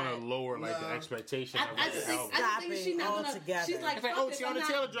she's just want not- to lower like the Nah. expectation of I the just album. think she's not gonna. altogether. She's like, It's like, fuck oh, this, Tiana I'm not-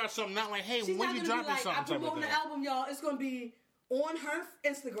 Taylor dropped something. Not like, hey, She's when not you gonna dropping be like, something? I'm Type of promoting thing. the album, y'all. It's gonna be on her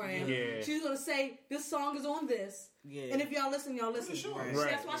Instagram. Yeah. She's gonna say this song is on this. Yeah. And if y'all listen, y'all listen. sure. Right.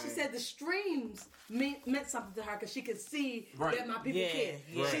 That's why she said the streams meant something to her because she could see Right. that my people Yeah, care.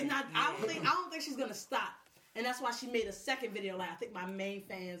 yeah, She's not. I don't think she's gonna stop. And that's why she made a second video. Like I think my main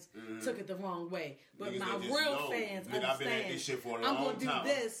fans took it the wrong way, but Niggas my that just real know, fans nigga, I've been at understand. this shit for a I'm long gonna do time.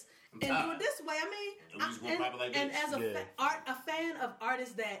 this and do tired. it this way. I mean, And we just gonna pop it like and this. as a Yeah. a fan of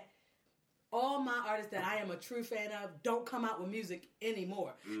artists that all my artists that I am a true fan of don't come out with music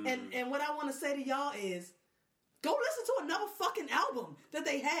anymore. And what I want to say to y'all is, go listen to another fucking album that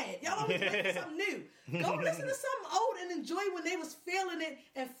they had. Y'all always waiting for something new. Go listen to something old and enjoy when they was feeling it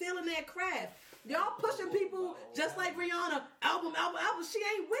and feeling their craft. Y'all pushing people just like Rihanna, album. She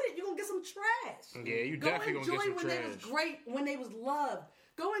ain't with it. You gonna get some trash. Yeah, you Go definitely enjoy gonna get some when they was trash. great, when they was loved.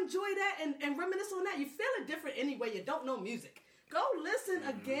 Go enjoy that and reminisce on that. You feel it different anyway. You don't know music. Go listen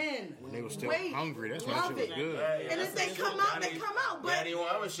again. When they were still Wait, hungry, that's when love that shit was it. good. And if they come out, they come out. But But they on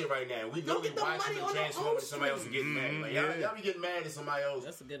other shit right now. We Don't literally get the watching money the on the Transformers. old Somebody else is getting mad. Like, y'all be getting mad at somebody else.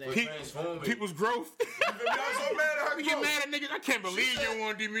 That's a good for answer. transforming. People's growth. I'm so mad at her. You get mad at niggas. I can't believe you don't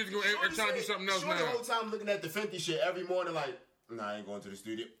want to do music and trying to do something else Shorty the now. whole time looking at the Fenty shit every morning like, nah, I ain't going to the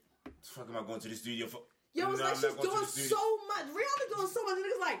studio. The fuck am I going to the studio for? yo, it's Nah, like I'm she's not going to doing the studio. so much. Rihanna doing so much. And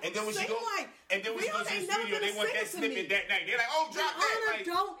niggas like, And then when she sing go, like, and then when she goes to the Rihanna ain't never studio, been they a want that singer to me. snippet that night. They're like, oh, drop that. Rihanna Like,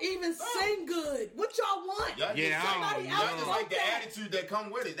 don't even sing good. What y'all want? y'all Yeah, just, I Somebody don't else y'all just wrote like the that. attitude that come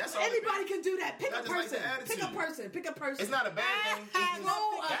with it. That's all. Anybody can do that. Pick a That's just like person. the Pick a attitude. person. Pick a person. It's not a bad thing. It's just Throw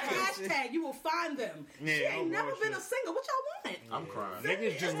a that. hashtag. You will find them. Yeah, She ain't no never been a bullshit. singer. What y'all want? I'm crying.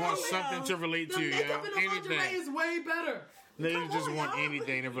 Niggas just want something to relate The to, makeup yo. and the lingerie Anything. is way better. Niggas Come just on, want y'all.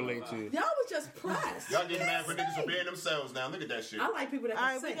 anything to relate to. Y'all was just pressed. Y'all getting mad for niggas for Sing. being themselves now. Look at that shit. I like people that All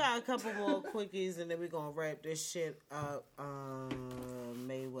can right, we sing. got a couple more quickies, and then we're gonna wrap this shit up.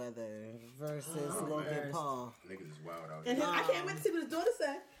 Mayweather versus Logan Paul. Niggas is wild out And here. I can't wait to see what his daughter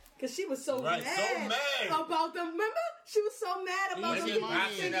said. Because she was so Right, mad, so mad. about them. Remember? She was so mad about them. Niggas getting I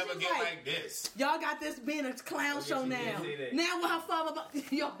these should things. never She was get like, like this. y'all got this being a clown show she now. did say that. Now what her father about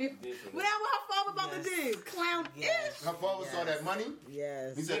yo, now what her father about to do? Clown Yes. Her father saw that money.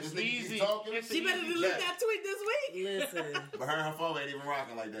 Yes. He said, this nigga easy. keep talking. It's She better delete Yeah. that tweet this week. Listen, But her and her father ain't even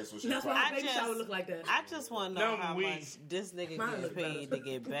rocking like that, so she That's why cried. her baby just- shower look like that. I just want to know Them how weak. much this nigga Mine getting look better. paid to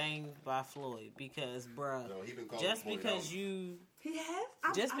get banged by Floyd. Because, bruh, No, he been calling just Floyd because out. you, He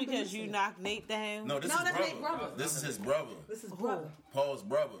has? just because you knocked Nate down, No, this No, is that's brother. Nate's brother. This is his brother. This is brother. Paul's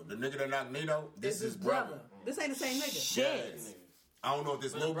brother. The nigga that knocked Nate out, this is his brother. This ain't the same nigga. shit. Yes. I don't know if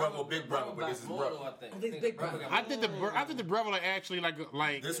this little brother or big brother, but this is brother. I think big brother. I think the brother like actually like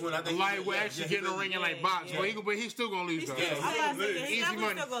This one, I think like he- we're yeah, actually yeah, getting he a ring and really- like box, but he's still gonna lose though. Yeah, I gotta say, Easy he's definitely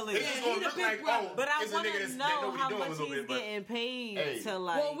money. still gonna It's lose. just gonna the look big like, brother. oh, But I it's a want nigga to that's know that nobody how doing much a little he's bit, but getting paid Hey. to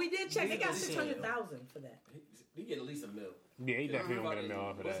like. Well, we did check. He got do this shit. 600,000 for that. He get at least a mil. Yeah, he definitely gonna get a mill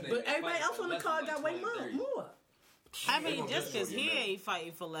off of that. But everybody else on the card got way more. I mean, just because he ain't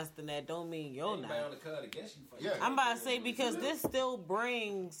fighting for less than that, don't mean you're Anybody on not. the card against you. Yeah. I'm about to say because this still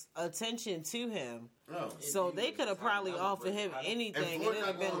brings attention to him. No. So they could have probably offered him anything, and Floyd it'd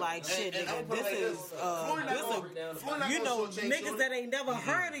have not been gonna- like, shit, and I'm nigga, put it this like is, this. Floyd not this gonna- a, Floyd not you gonna know, shortchange niggas Shorty. that ain't never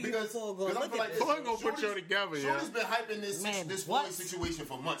heard of you Because- before go because I'm look feel at like this. Floyd gonna put you together, yeah. Shorty's been hyping this Man, this what? Floyd situation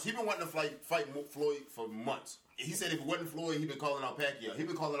for months. He been wanting to fight Floyd for months. He said if it wasn't Floyd, he been calling out Pacquiao. He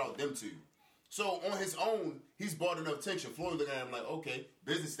been calling out them two. So on his own, he's brought enough attention. Floyd looking at him like, okay,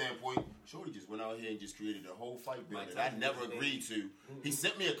 business standpoint, Shorty just went out here and just created a whole fight bill that I never agreed to. He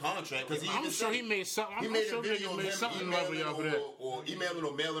sent me a contract because he I'm even sure said- he made something. He I'm made sure a video he of made him something lovely emailing off of that. or emailing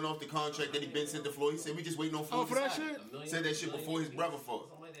or mailing off the contract that he been sent to Floyd. He said we just waiting on Floyd. Oh, for to that sign shit? it. Said that shit before his brother fought.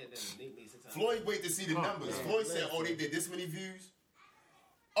 Something like that, then Nate made 600. Floyd wait to see the numbers. Floyd said, oh, they did this many views.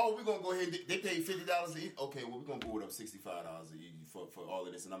 Oh, we're gonna go ahead. They paid $50 each. Okay, well, we're gonna go it up $65 each for all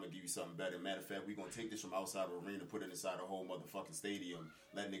of this, and I'm gonna give you something better. Matter of fact, we're gonna take this from outside the arena, put it inside a whole motherfucking stadium,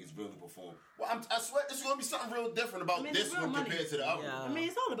 let niggas really perform. Well, I swear this is gonna be something real different about I mean, it's this real one money. compared to the other Yeah. I mean,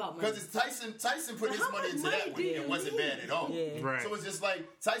 it's all about money. Because it's Tyson. Tyson put But his how money much into money that do one. you It wasn't need? bad at all. Yeah. Right. So it's just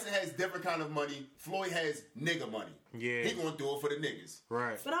like Tyson has different kind of money. Floyd has nigga money. Yeah. He gonna do it for the niggas.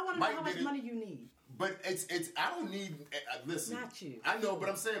 Right. But I want to know Mike how much did it. money you need. But it's I don't need listen. Not you. I know, but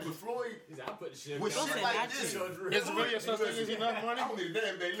I'm saying, but Floyd He said, I put the shit with down. shit say like not this. you. Is it really such thing as enough money? I don't need a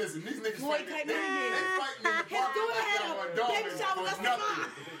damn thing. Listen, these niggas Floyd fighting. type They money. fighting in the His park daughter like had y'all a are dogging baby shower, for that's nothing.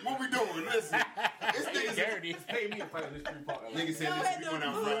 fine. What we doing? Listen, this niggas Dirty. Pay me to fight in this street park. Niggas said, Go listen, ahead, we going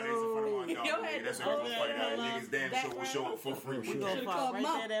out though. Fridays in front of our Go dog. ahead, That's though. what we're gonna fight out. Okay, Niggas damn back sure will right show up. up for free. We with gonna that. fight called right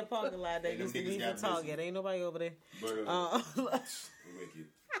Mo. there, that parking lot. That Them used to niggas be got for Target. Ain't nobody over there. But wicked.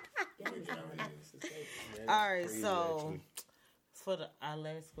 Wicked out here. All right, so for our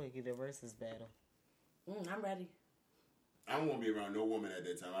last quickie, the versus battle. I'm ready. I don't want to be around no woman at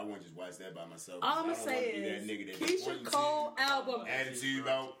that time. I want to just watch that by myself. All I I'm don't wanna saying be is that nigga that Keisha pointing to Cole you, album. attitude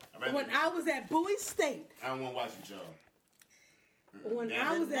about. When I was at Bowie State, I don't want to watch with y'all. when Damn.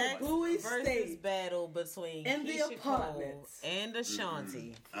 I was at Bowie versus State, battle between in the Keisha apartments. Cole and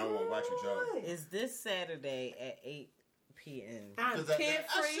Ashanti I don't want to watch with y'all. is this Saturday at 8 p.m. I'm 'Cause I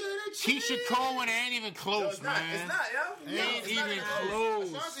carefree. Keisha Cole ain't even No, close, it's not. man. It's not, yo. Ain't It's not even at all.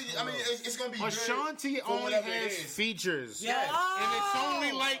 close. Ashanti, I mean, it's gonna be good Ashanti for only whatever it has is. features. Yes. And it's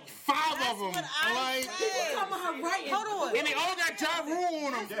only like 5 That's of them. what I Like, said. People talking about her writing. Hold on. and they all got Ja Rule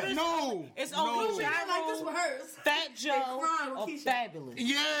on them. No. It's no. only She didn't like this with hers. Fat Joe crying with or Keisha. Fabulous.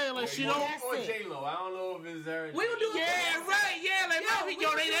 Yeah, like she don't. That's Or it. J-Lo. I don't know if it's her. We gonna do it. Yeah, right. Yeah, like Yo,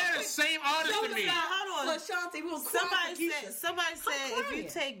 yo, they they're the same artist to me. Hold on. Ashanti. We was Somebody said if you crying.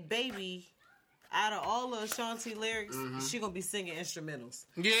 take Baby out of all of Ashanti lyrics, she gonna be singing instrumentals.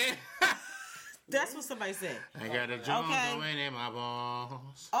 Yeah. That's what somebody said. I got a drum Okay. going in my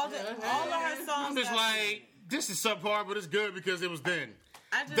balls. All of her songs. I'm just like, this is subpar, but it's good because it was then.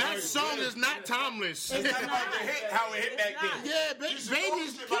 That song is not timeless. It's not about to hit how it hit back then. Yeah, You should know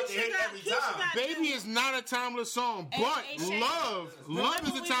Baby's shit about to hit every time. Baby is not a timeless song, but Shane, Love remember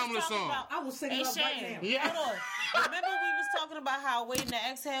is we a was timeless talking song. about- I will sing Hey, it up right Shane, now. Yeah. hold on. Remember we was talking about how Waiting to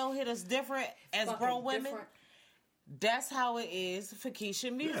Exhale hit us different as Fucking grown women? different. That's how it is for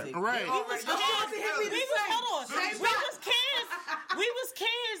Keisha music. Right. We was kids. Ashanti hit me the same. Hold on. Same We spot. was kids. We was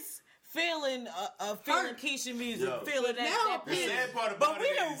kids feeling feeling Keisha music, Yo. feeling Now, that The pain. sad part But about we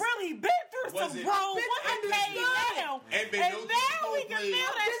it done is, really been through was some it- grown Bitch, women pain understood. now. And And been now no we people can played.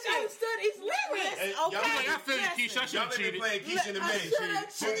 feel that Bitch, I shit. understood his lyrics. Hey, Okay. y'all Like, I feel you, Keisha. I Y'all should have been cheated. playing Keisha and the I Man.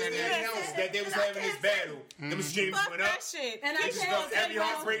 should've Soon as they cheated. announced that they was having this battle, them streams Fuck went up. that shit. And I You can't just felt say every no.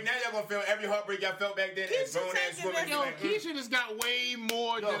 heartbreak. Now y'all gonna feel every heartbreak y'all felt back then as Keisha grown ass taking women. this- Yo, Like, Keisha has got way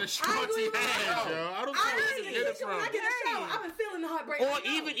more than a I Ashanti agree with has, you. yo. I don't I know where heard to get it Keisha when I from. get a show. I've been feeling the heartbreak. Or I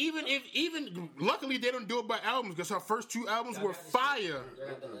know. even luckily they don't do it by albums because her first two albums were fire. Y'all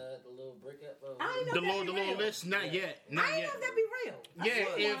got the little break up. I ain't know The that Lord, be the Lord real. list, not yet, not I ain't yet. know that be real.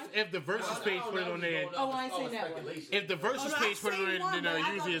 Yeah, if the versus page put it on there, Oh, I ain't seen that one. if the versus page put it on there,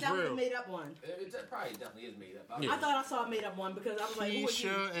 then usually it's real. Made up one. It probably definitely is made up. Yeah. I thought I saw a made up one because I was like, who are you?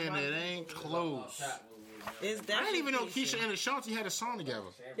 Keisha and it ain't close. It's I didn't even know Keisha and Ashanti had a song together.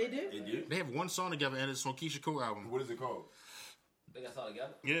 They do. They do? They have one song together and it's on Keisha Cole album. What is it called? They got all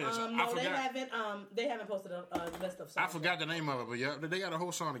together. Yeah, so No, I forgot. they haven't posted a list of songs. I forgot the name of it, but yeah, they got a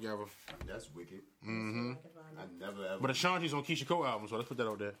whole song together. That's wicked. Mm-hmm. I never ever. But Ashanti's on Keisha Cole album, so let's put that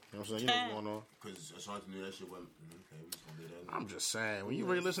out there. You know what I'm saying? You know what's going on. Because Ashanti knew that shit wasn't. Okay, we just gonna do that. I'm just saying, when you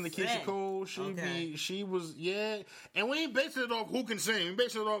really listen to Keisha Say. Cole, Okay. she was, and we ain't basing it off who can sing. We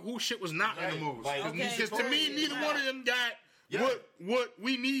basing it off who shit was not in Right. the most. Like, Because Okay. to me, neither one of them got Yeah. what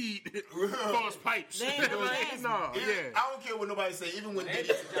we need as pipes. They ain't never Like, asked no, Even- yeah. I don't care what nobody say. Even when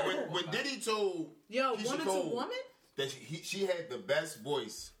Diddy, when Diddy told Yo, Keisha woman to Cole woman? that she had the best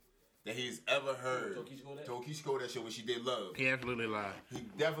voice that he's ever heard. Told Keisha Cole that? Told Keisha Cole that shit when she did Love. He absolutely lied. He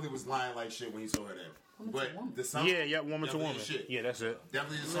definitely was lying like shit when he told her that. Woman to But woman. the song, Yeah, woman to definitely woman. the shit. Yeah, that's it.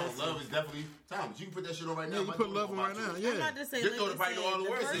 Definitely the song. Love is definitely Thomas. You can put that shit on right now. Yeah, you My put dude love on about right to. now. I'm Yeah. about to say, This don't probably know all the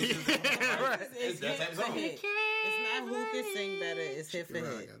words. Right. It's that hit type of for song. hit. It's not who can sing better, it's hit for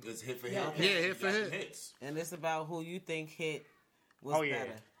hit. It's hit for hit. Yeah. Yeah, hit for You got hit. the hits. And it's about who you think hit was Oh, yeah.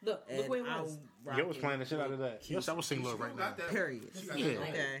 better. Look And where it I'm was. Yo was playing the shit out of that. Yes, I was singing love right now. Got that. Period. She got Yeah. that.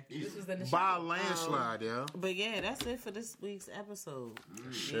 Okay. This was in the By a show. landslide, yo. But yeah, that's it for this week's episode.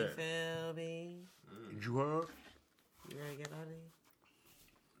 You Shit. feel me? You heard? You ready to get out of here?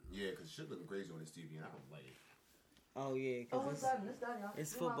 Yeah, because shit looking crazy on this TV and I don't like it. Oh yeah, Oh, because it's done. It's done, y'all.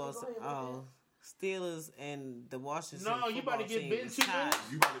 it's You might football. as well go So, ahead with oh, Steelers and the Washington. No, you about to football get team bitten is too, tied man?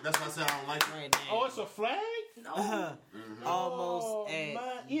 You about to, that's why I said I don't like it. right now. Oh, it's a flag? Almost at. man.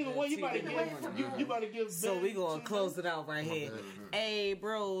 Either way, you about to the give. You about to give. So Ben we gonna two close it out right here. Hey,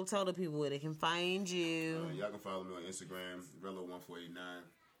 bro, tell the people where they can find you. Y'all can follow me on Instagram, Rello1489,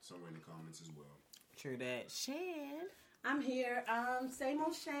 somewhere in the comments as well. True that. Shan. I'm here. Same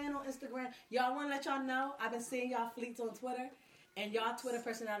old Shan on Instagram. Y'all want to let y'all know I've been seeing y'all fleets on Twitter, and y'all Twitter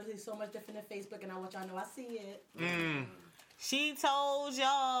personality is so much different than Facebook, and I want y'all to know I see it. She told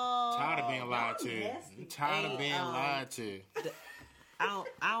y'all. Tired of being lied to. Nasty. Tired of Hey, being lied to. I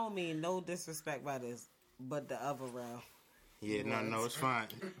don't mean no disrespect by this, but the other round. Yeah, no, it's fine.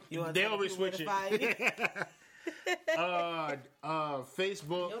 You wanna They tell the always people where switch to it. find you?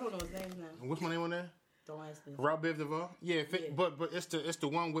 Facebook. Y'all don't know his name now. What's my name on there? Don't ask me. Rob Biv DeVoe. Yeah, Yeah. but it's the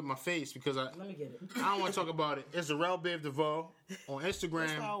one with my face because I Let me get it. don't want to talk about it. It's the Rob Biv DeVoe on That's why I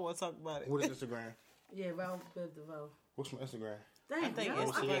Instagram. don't want to talk about it. What is Instagram? Yeah, Ralph Biv DeVoe. What's my Instagram? Dang, I think yo,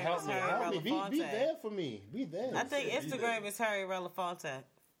 Instagram Yeah, help is me. Harry Help me. Be Belafonte. there for me. Be there. I think Instagram is Harry Belafonte.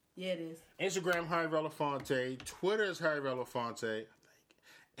 Yeah, it is. Instagram Harry Belafonte. Twitter is Harry Belafonte. I think.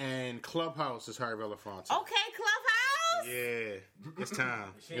 And Clubhouse is Harry Belafonte. Okay, Clubhouse. Yeah, it's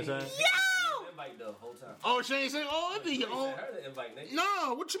time. She You know what I'm saying? Yo! Invite the whole time. Oh, she ain't saying. Oh, it be your own. Send her the invite, nigga.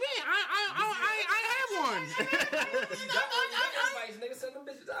 No, what you mean? I have one. Invites, nigga, send them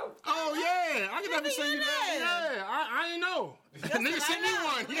bitches out. Oh yeah, I can never me send you your that. name. Yeah, I ain't know. Nigga what sent I me know.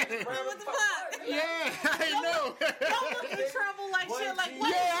 one. Yeah, What the fuck? yeah, I ain't know. Don't look in trouble like shit. Like what?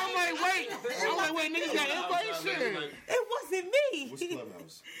 Yeah, I'm like, wait, niggas got invite shit. It wasn't me. What's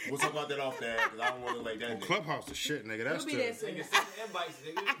Clubhouse? We'll talk about that off there because I don't want to like that. nigga. Clubhouse is shit, nigga. That's We'll be there the. soon. Nigga, send the invites,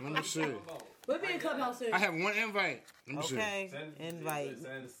 nigga. Let me see. We'll be in Clubhouse soon. I have one invite. Let me see. Okay, Send- invite.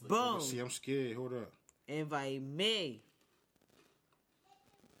 send the slip. Boom. See, I'm scared. Hold up. Invite me.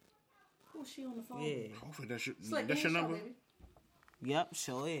 Who's she on the phone? Yeah. Hopefully that's your, Slick, that's your who's number. baby? Yep,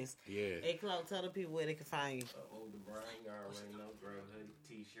 sure is. Yeah. Hey, Clark, tell the people where they can find you. Older Brian, you already know. Grab hoodie,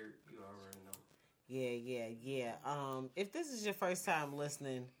 t-shirt, you already know. Yeah. If this is your first time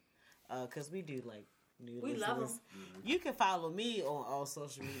listening, because we do like new We listeners, love 'em. you can follow me on all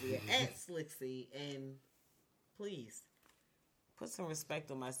social media at SlickC, and please put some respect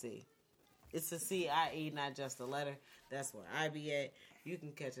on my C. It's a CIE, not just a letter. That's where I be at. You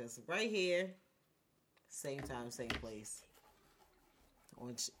can catch us right here, same time, same place.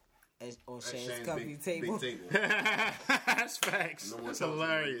 On Shan's Coffee Table. Big table. That's facts. No one That's tells you,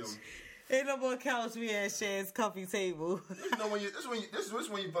 hilarious. Ain't no more couch. We at Shan's Coffee Table. You know when this is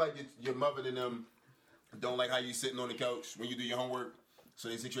when you feel like your mother and them don't like how you sitting on the couch when you do your homework. So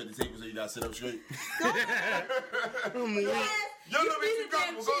they sit you at the table so you gotta sit up straight. Yo, You no, be you the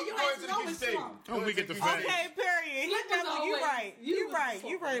damn go shit. Your into ass the is always kitchen table. smart. We get the facts. Okay, period. Slick was You always- right. you You was right. the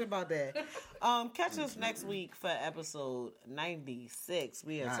You fuck. right about that. Catch us next week for episode 96.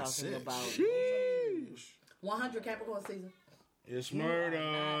 We are talking about 100 Capricorn season. It's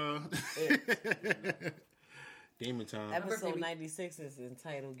murder. Demon time. episode baby. 96 is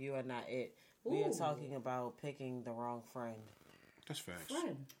entitled "You Are Not It." We are Ooh. talking about picking the wrong friend. That's facts.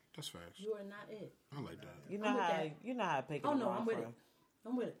 Friend, That's facts. you are not it. I like that. You know I'm with how that. you know how picking Oh the no, wrong I'm with friend. it.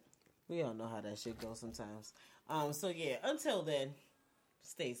 I'm with it. We don't know how that shit goes sometimes. So yeah, until then,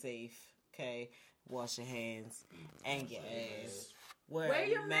 stay safe. Okay, wash your hands and your ass. Wear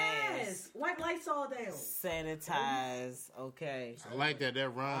your mask. Wipe lights all down. Sanitize. Okay. I like that.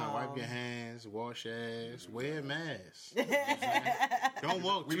 That rhyme. Wipe your hands, wash your ass, wear a mask. Don't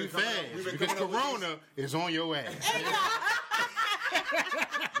walk too been coming up- fast we've been because coming up with Corona is on your ass.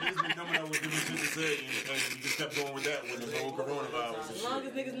 Niggas been coming out with different shit to say, and we just kept going with that with the whole coronavirus and As long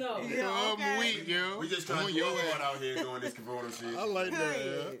as shit. niggas know. I'm okay. weak, yo. We just I'm trying on to your go ass. out here doing this corona shit. I like that.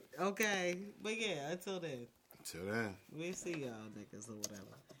 Period. Okay. But yeah, until then, Till then. we'll see y'all niggas or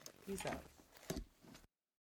whatever. Peace out.